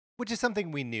 Which is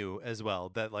something we knew as well,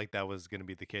 that like that was going to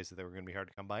be the case, that they were going to be hard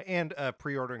to come by. And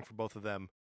pre-ordering for both of them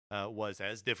was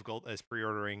as difficult as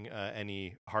pre-ordering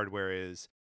any hardware is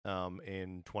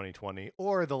in 2020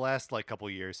 or the last like couple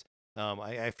years.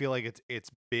 I feel like it's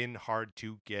been hard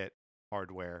to get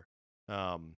hardware,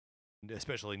 um,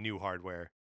 especially new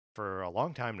hardware, for a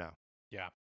long time now. Yeah.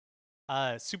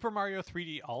 Super Mario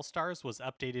 3D All Stars was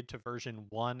updated to version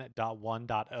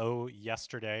 1.1.0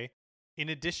 yesterday. In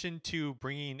addition to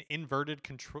bringing inverted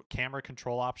camera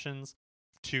control options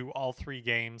to all three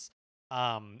games,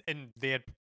 and they had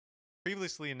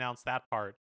previously announced that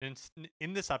part.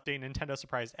 In this update, Nintendo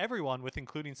surprised everyone with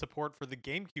including support for the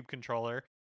GameCube controller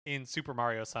in Super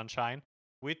Mario Sunshine,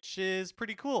 which is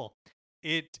pretty cool.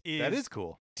 It That is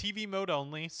cool. TV mode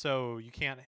only, so you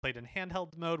can't play it in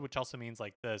handheld mode, which also means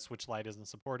like the Switch Lite isn't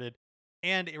supported,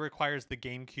 and it requires the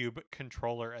GameCube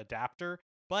controller adapter.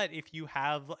 But if you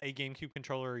have a GameCube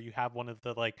controller, you have one of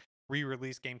the like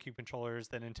re-released GameCube controllers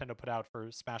that Nintendo put out for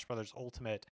Smash Brothers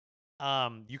Ultimate,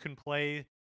 you can play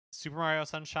Super Mario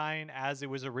Sunshine as it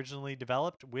was originally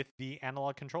developed with the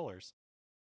analog controllers.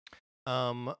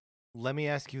 Let me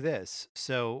ask you this.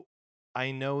 So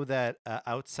I know that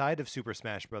outside of Super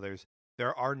Smash Brothers,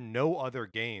 there are no other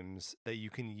games that you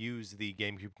can use the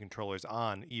GameCube controllers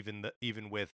on, even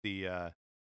with the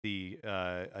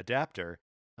adapter.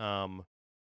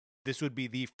 This would be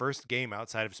the first game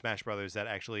outside of Smash Brothers that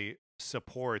actually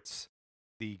supports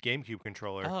the GameCube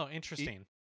controller. Oh, interesting.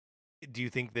 Do you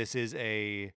think this is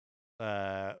a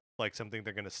like something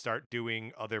they're going to start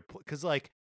doing other because like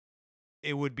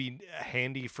it would be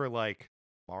handy for like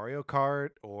Mario Kart,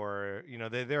 or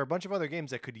there are a bunch of other games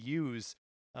that could use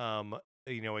a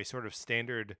sort of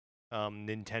standard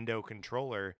Nintendo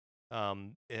controller,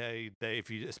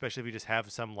 especially if you just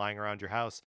have some lying around your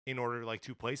house in order like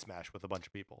to play Smash with a bunch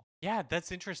of people. Yeah,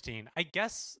 that's interesting. I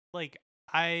guess like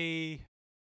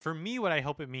for me, what I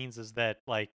hope it means is that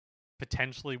like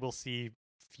potentially we'll see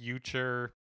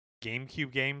future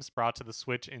GameCube games brought to the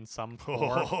Switch in some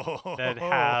form that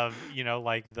have,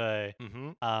 like the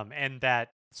and that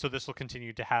so this will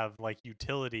continue to have like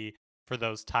utility for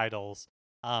those titles.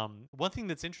 One thing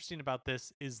that's interesting about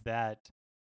this is that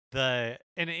and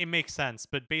it makes sense,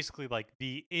 but basically like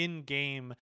the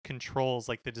in-game controls,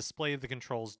 like the display of the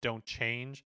controls don't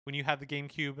change when you have the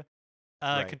GameCube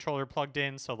Right. controller plugged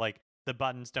in. So like the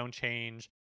buttons don't change.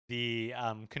 The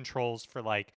controls for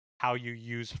like how you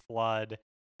use FLUDD,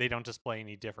 they don't display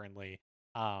any differently.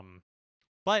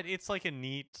 But it's like a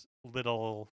neat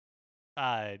little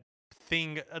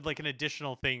thing, like an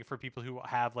additional thing for people who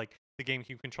have like the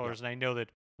GameCube controllers. And I know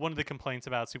that one of the complaints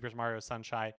about Super Mario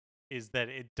Sunshine is that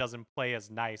it doesn't play as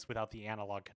nice without the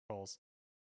analog controls,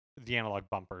 the analog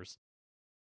bumpers.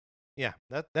 Yeah,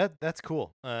 that's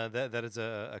cool. That is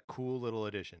a cool little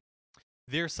addition.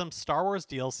 There's some Star Wars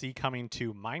DLC coming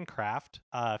to Minecraft,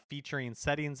 featuring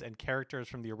settings and characters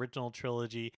from the original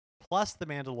trilogy, plus The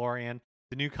Mandalorian.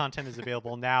 The new content is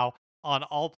available now on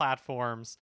all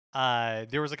platforms.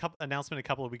 There was announcement a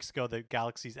couple of weeks ago that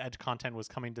Galaxy's Edge content was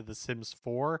coming to The Sims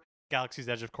 4. Galaxy's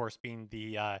Edge, of course, being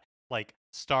the like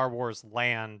Star Wars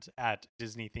land at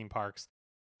Disney theme parks.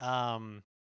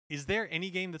 Is there any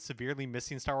game that's severely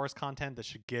missing Star Wars content that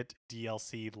should get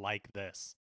DLC like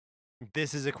this?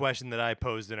 This is a question that I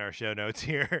posed in our show notes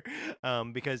here,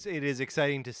 because it is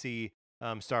exciting to see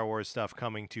Star Wars stuff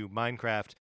coming to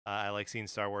Minecraft. I like seeing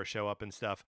Star Wars show up and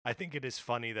stuff. I think it is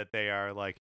funny that they are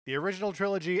like the original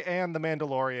trilogy and The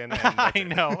Mandalorian. And I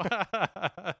know.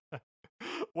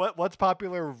 What's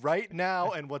popular right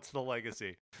now and what's the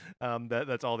legacy?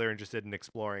 That's all they're interested in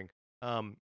exploring.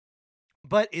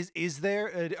 But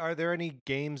are there any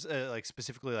games like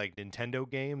specifically like Nintendo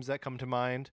games that come to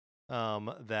mind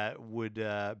that would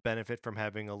benefit from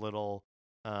having a little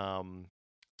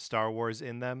Star Wars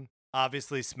in them?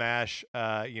 Obviously, Smash.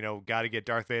 Got to get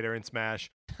Darth Vader in Smash.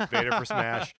 Vader for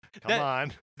Smash. Come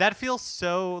on. That feels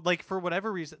so like, for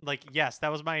whatever reason, like, yes,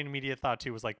 that was my immediate thought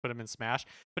too, was like put him in Smash.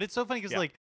 But it's so funny because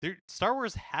like Star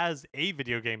Wars has a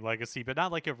video game legacy, but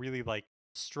not like a really like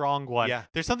strong one. Yeah.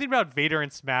 There's something about Vader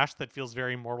and Smash that feels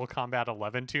very Mortal Kombat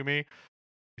 11 to me.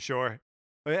 Sure.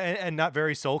 And not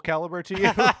very Soul Calibur to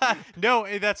you? No,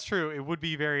 that's true. It would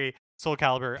be very Soul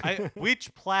Calibur.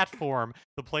 Which platform,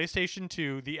 the PlayStation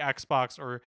 2, the Xbox,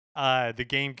 or the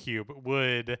GameCube,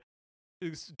 would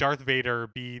Darth Vader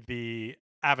be the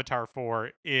avatar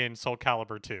for in Soul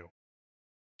Calibur 2?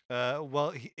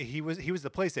 Well, he was the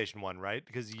PlayStation one, right?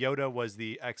 Because Yoda was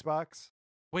the Xbox,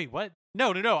 Wait, what?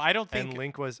 No, no, no. I don't and think.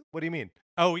 Link was. What do you mean?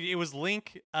 Oh, it was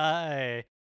Link Yeah,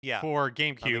 for on the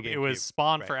GameCube. It was GameCube,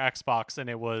 Spawn right? for Xbox, and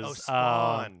it Oh, was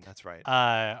Spawn. That's right.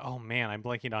 oh man, I'm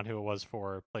blanking on who it was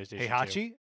for PlayStation 2.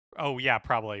 Heihachi. Oh yeah,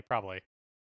 probably. There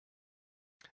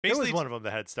was Basically, one of them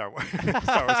that had Star Wars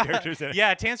Star Wars characters in it.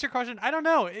 yeah. To answer your question, I don't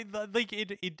know.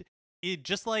 It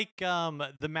just like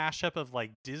the mashup of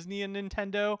like Disney and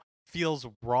Nintendo feels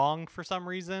wrong for some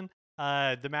reason.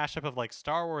 The mashup of like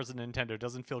Star Wars and Nintendo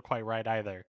doesn't feel quite right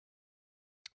either.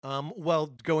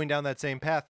 Well, going down that same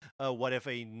path, what if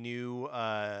a new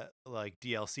like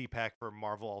DLC pack for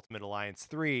Marvel Ultimate Alliance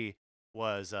 3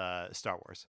 was Star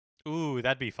Wars? Ooh,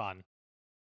 that'd be fun.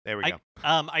 There we go.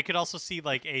 I could also see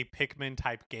like a Pikmin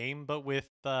type game, but with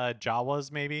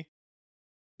Jawas maybe.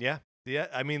 Yeah. Yeah,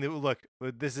 I mean, look,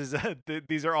 this is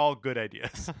these are all good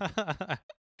ideas.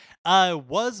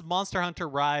 Was Monster Hunter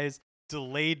Rise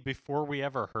delayed before we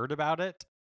ever heard about it?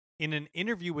 In an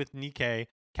interview with Nikkei,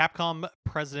 Capcom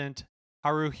president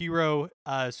Haruhiro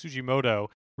Sugimoto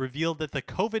revealed that the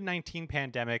COVID-19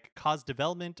 pandemic caused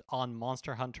development on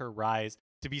Monster Hunter Rise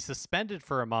to be suspended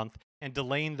for a month and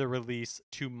delaying the release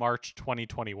to March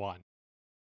 2021.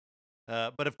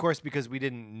 But of course, because we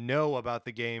didn't know about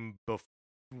the game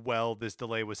while this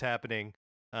delay was happening,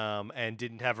 and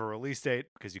didn't have a release date,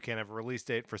 because you can't have a release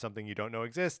date for something you don't know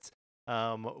exists.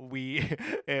 We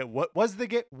what was the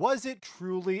game? Was it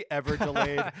truly ever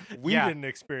delayed? We Yeah. didn't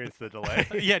experience the delay.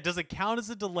 Yeah, does it count as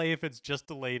a delay if it's just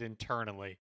delayed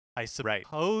internally? I Right.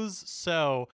 suppose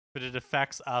so, but it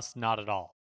affects us not at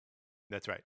all. That's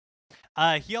right.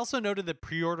 He also noted that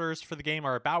pre-orders for the game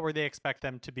are about where they expect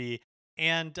them to be,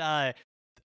 and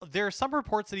there are some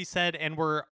reports that he said, and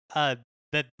were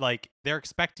that like they're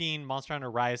expecting Monster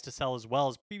Hunter Rise to sell as well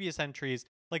as previous entries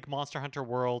like Monster Hunter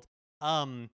World.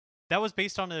 That was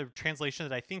based on a translation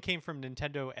that I think came from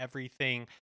Nintendo Everything.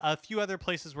 A few other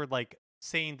places were like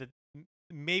saying that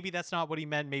maybe that's not what he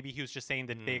meant. Maybe he was just saying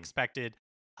that they expected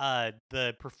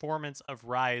the performance of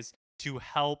Rise to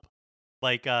help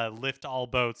like lift all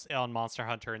boats on Monster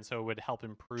Hunter, and so it would help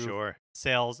improve Sure.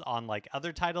 sales on like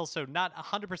other titles. So not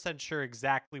 100% sure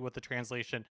exactly what the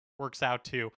translation works out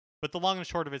to, but the long and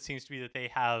short of it seems to be that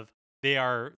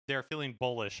they're feeling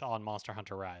bullish on Monster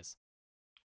Hunter Rise.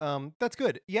 That's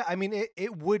good. Yeah, I mean,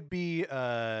 it would be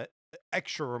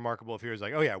extra remarkable if he was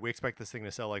like, oh yeah, we expect this thing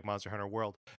to sell like Monster Hunter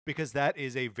World, because that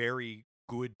is a very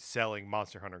good selling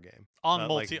Monster Hunter game On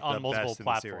like on the multiple best in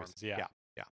the series. platforms. Yeah. Yeah.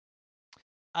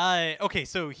 Okay,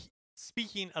 so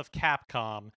speaking of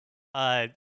Capcom,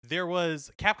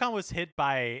 Capcom was hit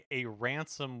by a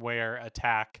ransomware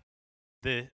attack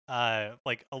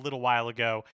like a little while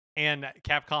ago, and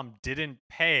Capcom didn't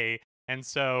pay, and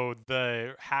so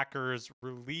the hackers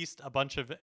released a bunch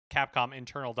of Capcom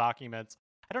internal documents.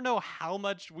 I don't know how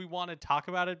much we want to talk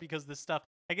about it, because this stuff,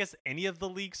 I guess any of the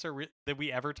leaks that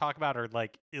we ever talk about are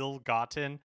like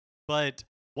ill-gotten, but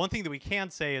one thing that we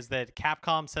can say is that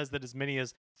Capcom says that as many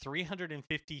as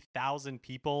 350,000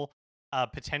 people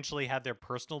potentially had their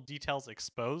personal details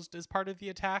exposed as part of the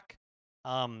attack.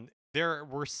 There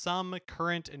were some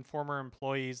current and former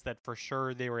employees that for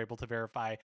sure they were able to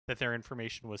verify that their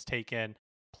information was taken,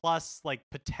 plus like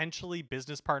potentially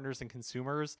business partners and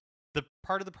consumers. The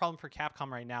part of the problem for Capcom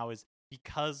right now is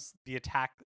because the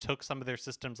attack took some of their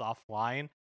systems offline,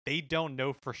 they don't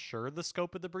know for sure the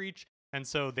scope of the breach. And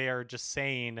so they are just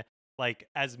saying like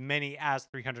as many as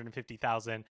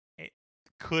 350,000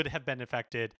 could have been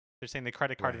affected. They're saying the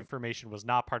credit card information was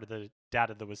not part of the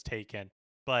data that was taken.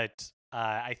 But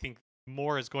I think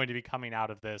more is going to be coming out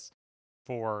of this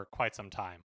for quite some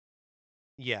time.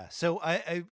 Yeah. So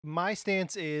my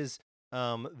stance is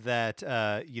that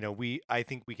I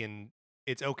think we can.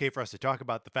 It's okay for us to talk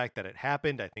about the fact that it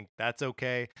happened. I think that's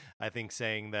okay. I think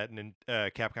saying that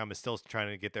Capcom is still trying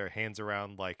to get their hands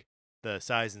around like the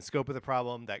size and scope of the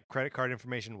problem, that credit card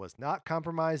information was not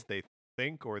compromised, they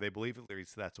think, or they believe, at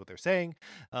least that's what they're saying.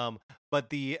 But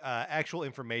the actual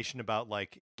information about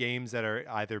like games that are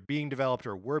either being developed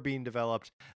or were being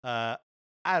developed, I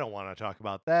don't want to talk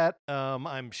about that.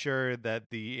 I'm sure that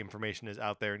the information is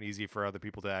out there and easy for other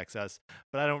people to access,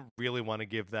 but I don't really want to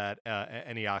give that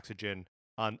any oxygen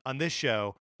on this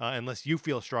show. Unless you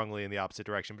feel strongly in the opposite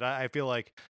direction. But I feel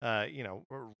like,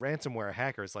 ransomware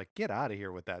hackers, like, get out of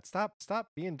here with that. Stop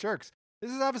being jerks. This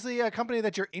is obviously a company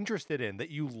that you're interested in, that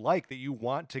you like, that you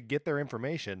want to get their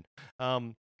information.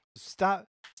 Stop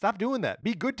doing that.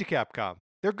 Be good to Capcom.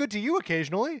 They're good to you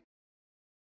occasionally.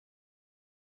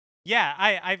 Yeah,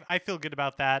 I feel good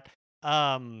about that.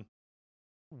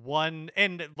 one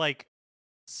and like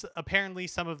apparently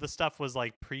some of the stuff was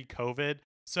like pre-COVID,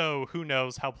 so who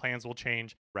knows how plans will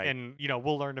change. Right. And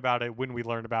we'll learn about it when we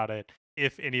learn about it,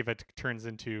 if any of it turns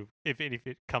into, if any of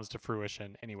it comes to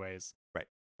fruition anyways. Right.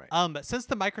 Right. Since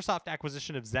the Microsoft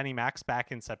acquisition of ZeniMax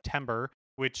back in September,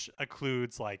 which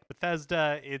includes like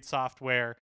Bethesda, id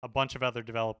Software, a bunch of other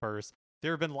developers,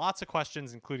 there have been lots of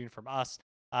questions, including from us,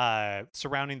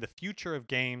 surrounding the future of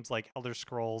games like Elder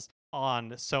Scrolls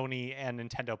on Sony and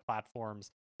Nintendo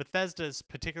platforms. Bethesda's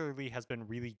particularly has been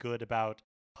really good about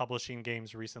publishing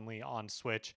games recently on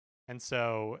Switch. And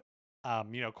so,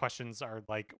 questions are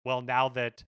like, well, now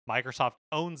that Microsoft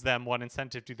owns them, what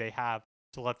incentive do they have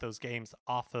to let those games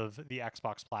off of the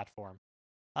Xbox platform?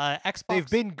 Xbox. They've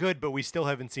been good, but we still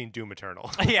haven't seen Doom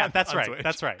Eternal. Yeah, on that's right. Switch.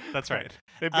 That's right. That's right.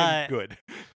 They've been good.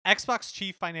 Xbox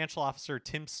Chief Financial Officer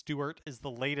Tim Stewart is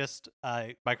the latest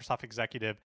Microsoft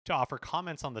executive to offer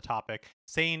comments on the topic,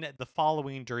 saying the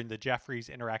following during the Jefferies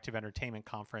Interactive Entertainment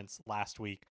Conference last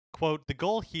week. Quote, "The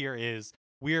goal here is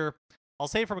I'll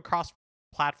say it from a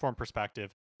cross-platform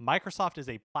perspective, Microsoft is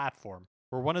a platform.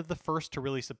 We're one of the first to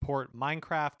really support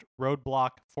Minecraft,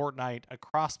 Roadblock, Fortnite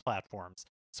across platforms.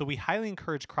 So we highly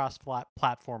encourage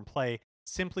cross-platform play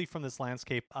simply from this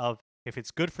landscape of if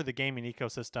it's good for the gaming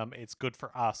ecosystem, it's good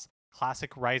for us.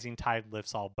 Classic rising tide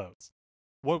lifts all boats.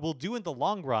 What we'll do in the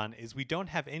long run is we don't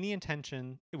have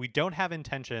intentions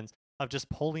of just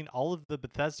pulling all of the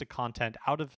Bethesda content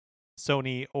out of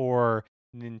Sony or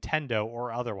Nintendo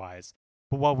or otherwise.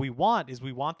 But what we want is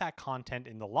that content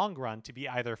in the long run to be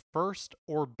either first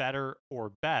or better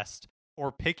or best,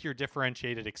 or pick your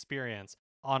differentiated experience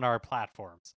on our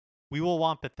platforms. We will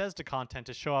want Bethesda content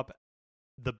to show up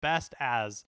the best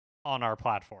as on our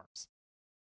platforms."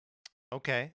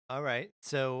 Okay. All right.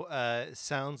 So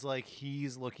sounds like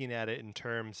he's looking at it in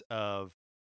terms of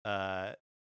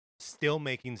still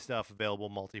making stuff available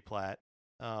multi-plat.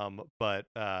 But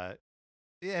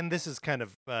and this is kind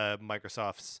of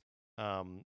Microsoft's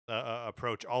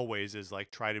approach always, is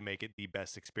like try to make it the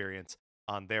best experience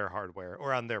on their hardware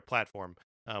or on their platform,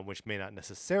 which may not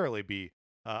necessarily be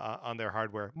on their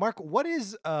hardware. Mark, what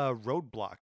is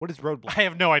Roadblock? What is Roadblock? I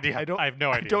have no idea. I have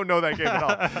no idea. I don't know that game at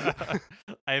all.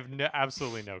 I have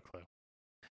absolutely no clue.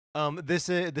 This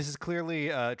is clearly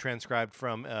transcribed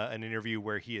from an interview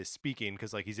where he is speaking,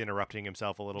 because like he's interrupting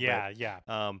himself a little bit. Yeah.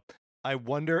 I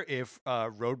wonder if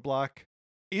Roadblock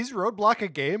is Roadblock a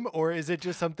game, or is it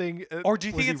just something? Or do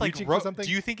you think it's like something?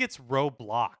 Do you think it's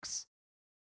Roblox?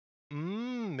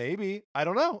 Maybe. I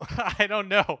don't know. I don't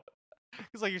know.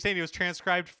 Because like you're saying, it was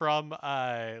transcribed from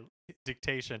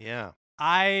dictation. Yeah.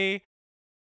 I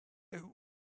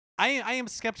am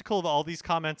skeptical of all these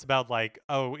comments about like,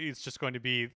 oh, it's just going to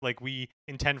be like we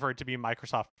intend for it to be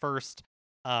Microsoft first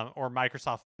or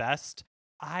Microsoft best.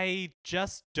 I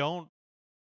just don't.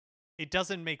 It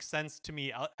doesn't make sense to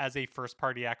me as a first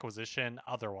party acquisition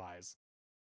otherwise.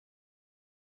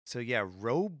 So yeah,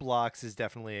 Roblox is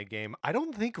definitely a game. I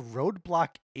don't think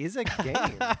Roadblock is a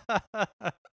game.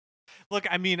 Look,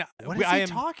 I mean, what is he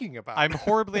talking about? I'm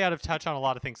horribly out of touch on a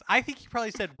lot of things. I think he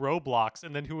probably said Roblox,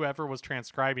 and then whoever was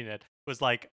transcribing it was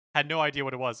like, had no idea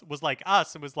what it was like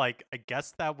us, and was like, I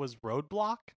guess that was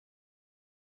Roadblock?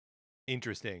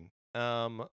 Interesting.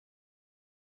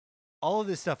 All of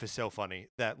this stuff is so funny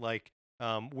that like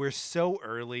we're so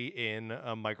early in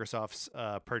Microsoft's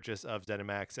purchase of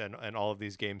ZeniMax and all of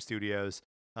these game studios.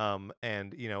 And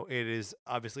it is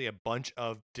obviously a bunch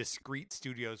of discrete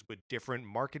studios with different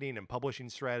marketing and publishing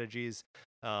strategies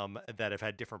that have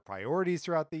had different priorities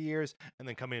throughout the years, and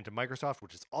then coming into Microsoft,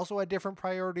 which has also had different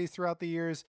priorities throughout the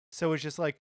years. So it's just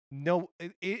like, no,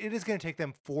 it is going to take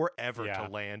them forever to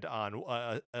land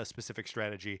on a specific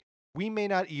strategy. We may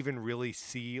not even really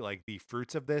see like the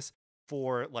fruits of this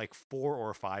for like 4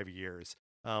 or 5 years.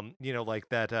 Like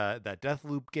that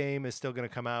Deathloop game is still going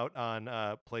to come out on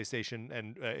PlayStation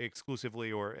and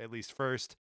exclusively, or at least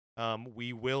first.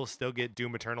 We will still get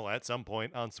Doom Eternal at some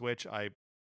point on Switch, I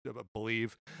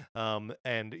believe. And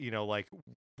like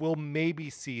we'll maybe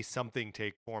see something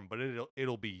take form, but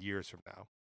it'll be years from now.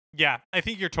 Yeah, I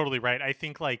think you're totally right. I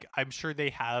think like I'm sure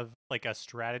they have like a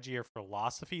strategy or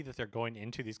philosophy that they're going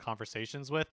into these conversations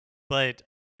with, but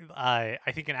I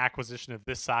think an acquisition of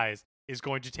this size is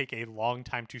going to take a long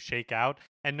time to shake out.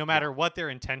 And no matter what their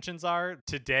intentions are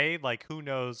today, like who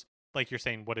knows, like you're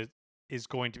saying, what is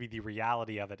going to be the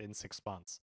reality of it in 6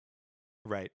 months.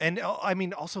 Right. And I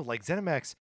mean, also like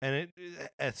ZeniMax, and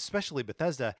especially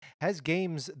Bethesda, has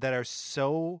games that are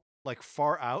so like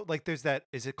far out. Like there's that,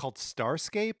 is it called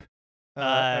Starscape?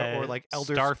 or like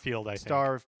Elder Starfield, I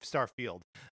think. Starfield,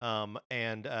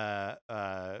 and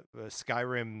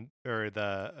Skyrim or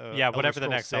the Yeah, Elder whatever the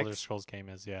Scrolls next Elder 6. Scrolls game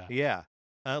is. Yeah. Yeah.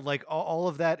 Like all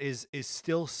of that is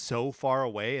still so far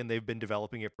away, and they've been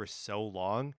developing it for so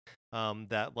long,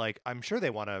 that like I'm sure they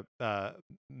want to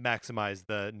maximize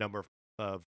the number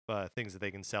of things that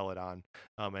they can sell it on,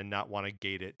 and not want to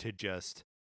gate it to just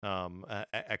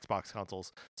Xbox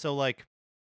consoles. So like,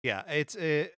 yeah,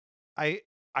 I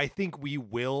I think we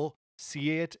will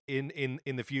see it in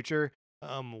the future,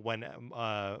 when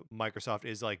Microsoft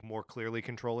is like more clearly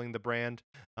controlling the brand,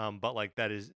 but like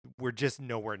we're just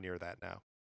nowhere near that now.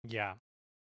 Yeah.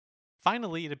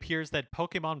 Finally, it appears that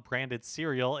Pokemon branded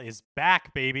cereal is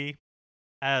back, baby.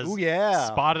 Oh As yeah.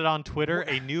 spotted on Twitter,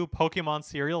 Wha- a new Pokemon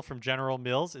cereal from General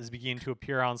Mills is beginning to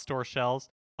appear on store shelves.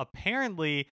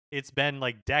 Apparently, it's been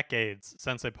like decades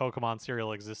since a Pokemon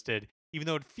cereal existed, even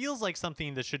though it feels like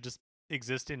something that should just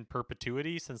exist in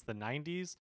perpetuity since the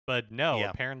 90s. But no, Yeah.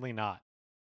 apparently not.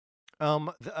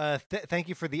 Thank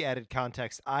you for the added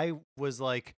context. I was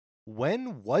like,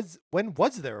 when was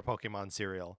there a Pokemon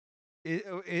cereal?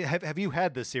 Have you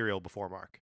had this cereal before,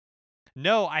 Mark?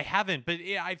 No, I haven't. But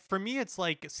for me, it's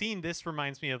like seeing this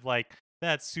reminds me of like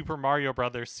that Super Mario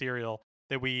Brothers cereal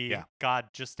that we Yeah.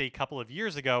 got just a couple of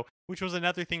years ago, which was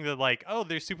another thing that like, oh,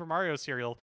 there's Super Mario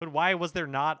cereal, but why was there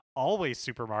not always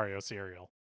Super Mario cereal?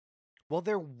 Well,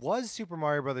 there was Super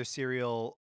Mario Brothers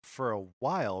cereal for a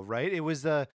while, right? It was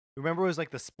the remember it was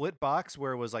like the split box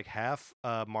where it was like half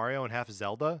Mario and half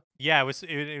Zelda. Yeah, it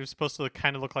was supposed to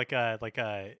kind of look like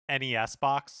a NES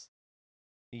box.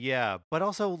 Yeah, but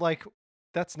also like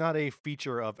that's not a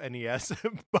feature of NES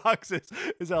boxes.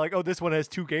 Is that like, oh, this one has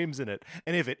two games in it,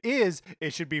 and if it is,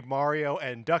 it should be Mario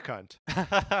and Duck Hunt.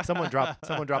 Someone dropped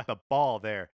the ball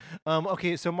there.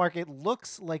 Okay, so Mark, it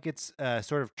looks like it's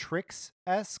sort of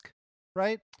Trix-esque,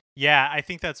 right? Yeah, I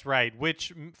think that's right,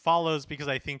 which follows because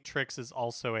I think Trix is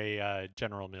also a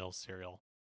General Mills cereal.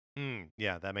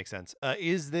 Yeah, that makes sense.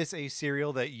 Is this a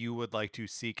cereal that you would like to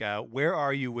seek out? Where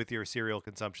are you with your cereal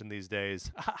consumption these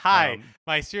days? High. Um,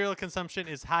 My cereal consumption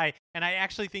is high, and I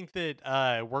actually think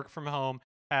that work from home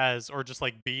has, or just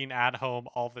like being at home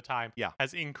all the time, yeah.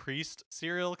 has increased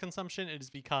cereal consumption. It has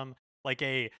become like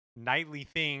a nightly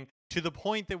thing to the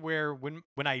point that where when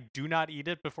I do not eat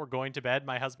it before going to bed,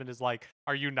 my husband is like,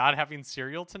 "Are you not having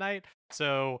cereal tonight?"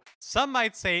 So some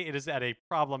might say it is at a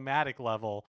problematic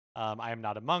level. I am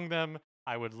not among them.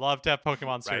 I would love to have Pokemon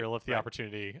Right, cereal if the right.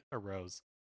 opportunity arose.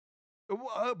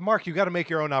 Mark, you got to make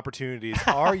your own opportunities.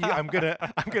 Are you? I'm gonna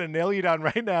nail you down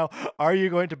right now. Are you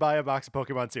going to buy a box of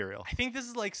Pokemon cereal? I think this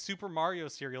is like Super Mario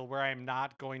cereal where I'm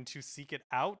not going to seek it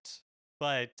out.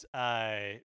 But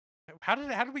how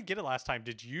did we get it last time?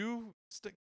 Did you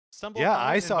stumble Yeah, upon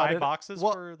I it and saw buy it. boxes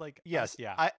Well, for like us? yes,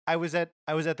 Yeah. I was at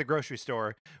the grocery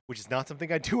store, which is not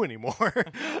something I do anymore.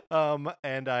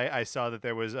 And I saw that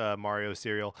there was Mario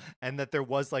cereal, and that there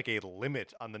was like a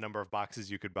limit on the number of boxes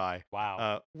you could buy,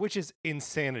 Wow. which is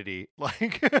insanity.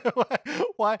 Like,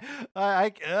 why?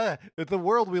 The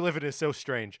world we live in is so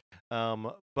strange.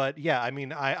 But yeah, I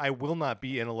mean, I will not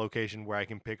be in a location where I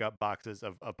can pick up boxes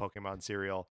of Pokemon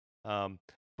cereal. Um,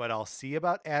 but I'll see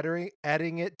about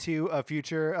adding it to a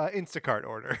future Instacart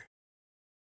order.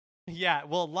 Yeah.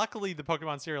 Well, luckily the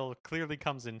Pokemon cereal clearly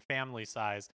comes in family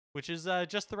size, which is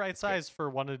just the right That's good. size for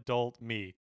one adult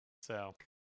me. So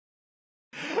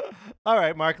All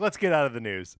right, Mark, let's get out of the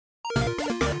news.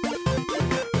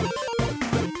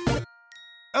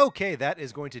 Okay, that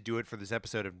is going to do it for this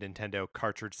episode of Nintendo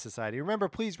Cartridge Society. Remember,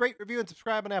 please rate, review, and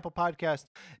subscribe on Apple Podcasts.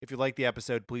 If you like the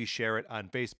episode, please share it on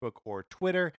Facebook or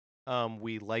Twitter.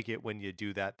 We like it when you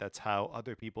do that. That's how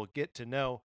other people get to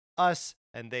know us,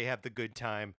 and they have the good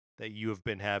time that you have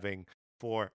been having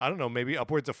for, I don't know, maybe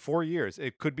upwards of 4 years.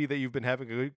 It could be that you've been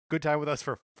having a good time with us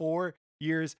for 4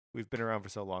 years. We've been around for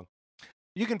so long.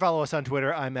 You can follow us on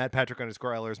Twitter. I'm at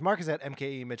Patrick_Ellers. Mark is at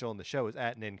MKE Mitchell, and the show is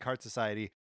at Cart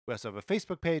Society. We also have a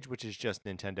Facebook page, which is just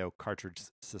Nintendo Cartridge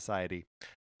Society.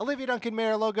 Olivia Duncan made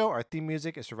our logo. Our theme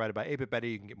music is provided by 8 Betty.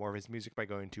 You can get more of his music by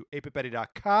going to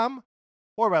 8bitbetty.com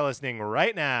or by listening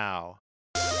right now.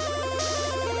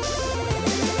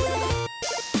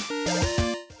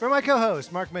 For my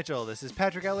co-host, Mark Mitchell, this is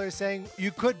Patrick Ellers saying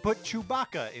you could put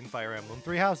Chewbacca in Fire Emblem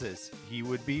Three Houses. He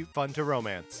would be fun to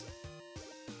romance.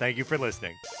 Thank you for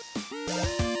listening.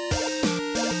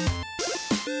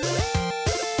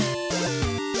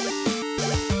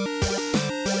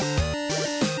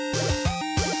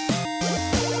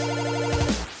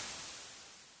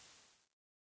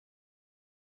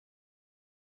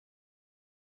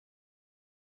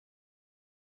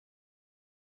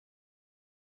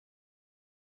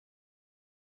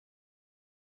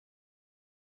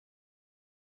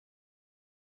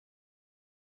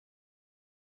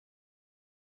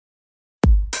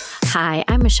 Hi,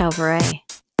 I'm Michelle Varay.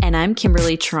 And I'm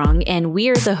Kimberly Trong, and we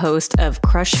are the host of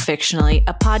Crush Fictionally,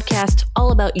 a podcast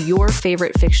all about your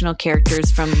favorite fictional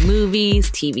characters from movies,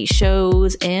 TV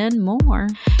shows, and more.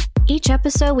 Each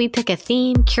episode, we pick a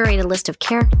theme, curate a list of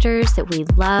characters that we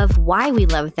love, why we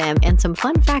love them, and some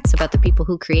fun facts about the people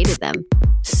who created them.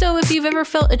 So if you've ever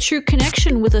felt a true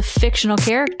connection with a fictional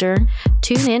character,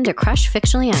 tune in to Crush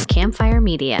Fictionally on Campfire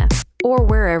Media. Or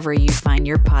wherever you find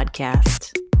your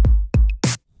podcast.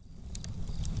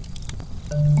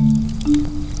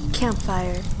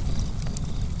 Campfire.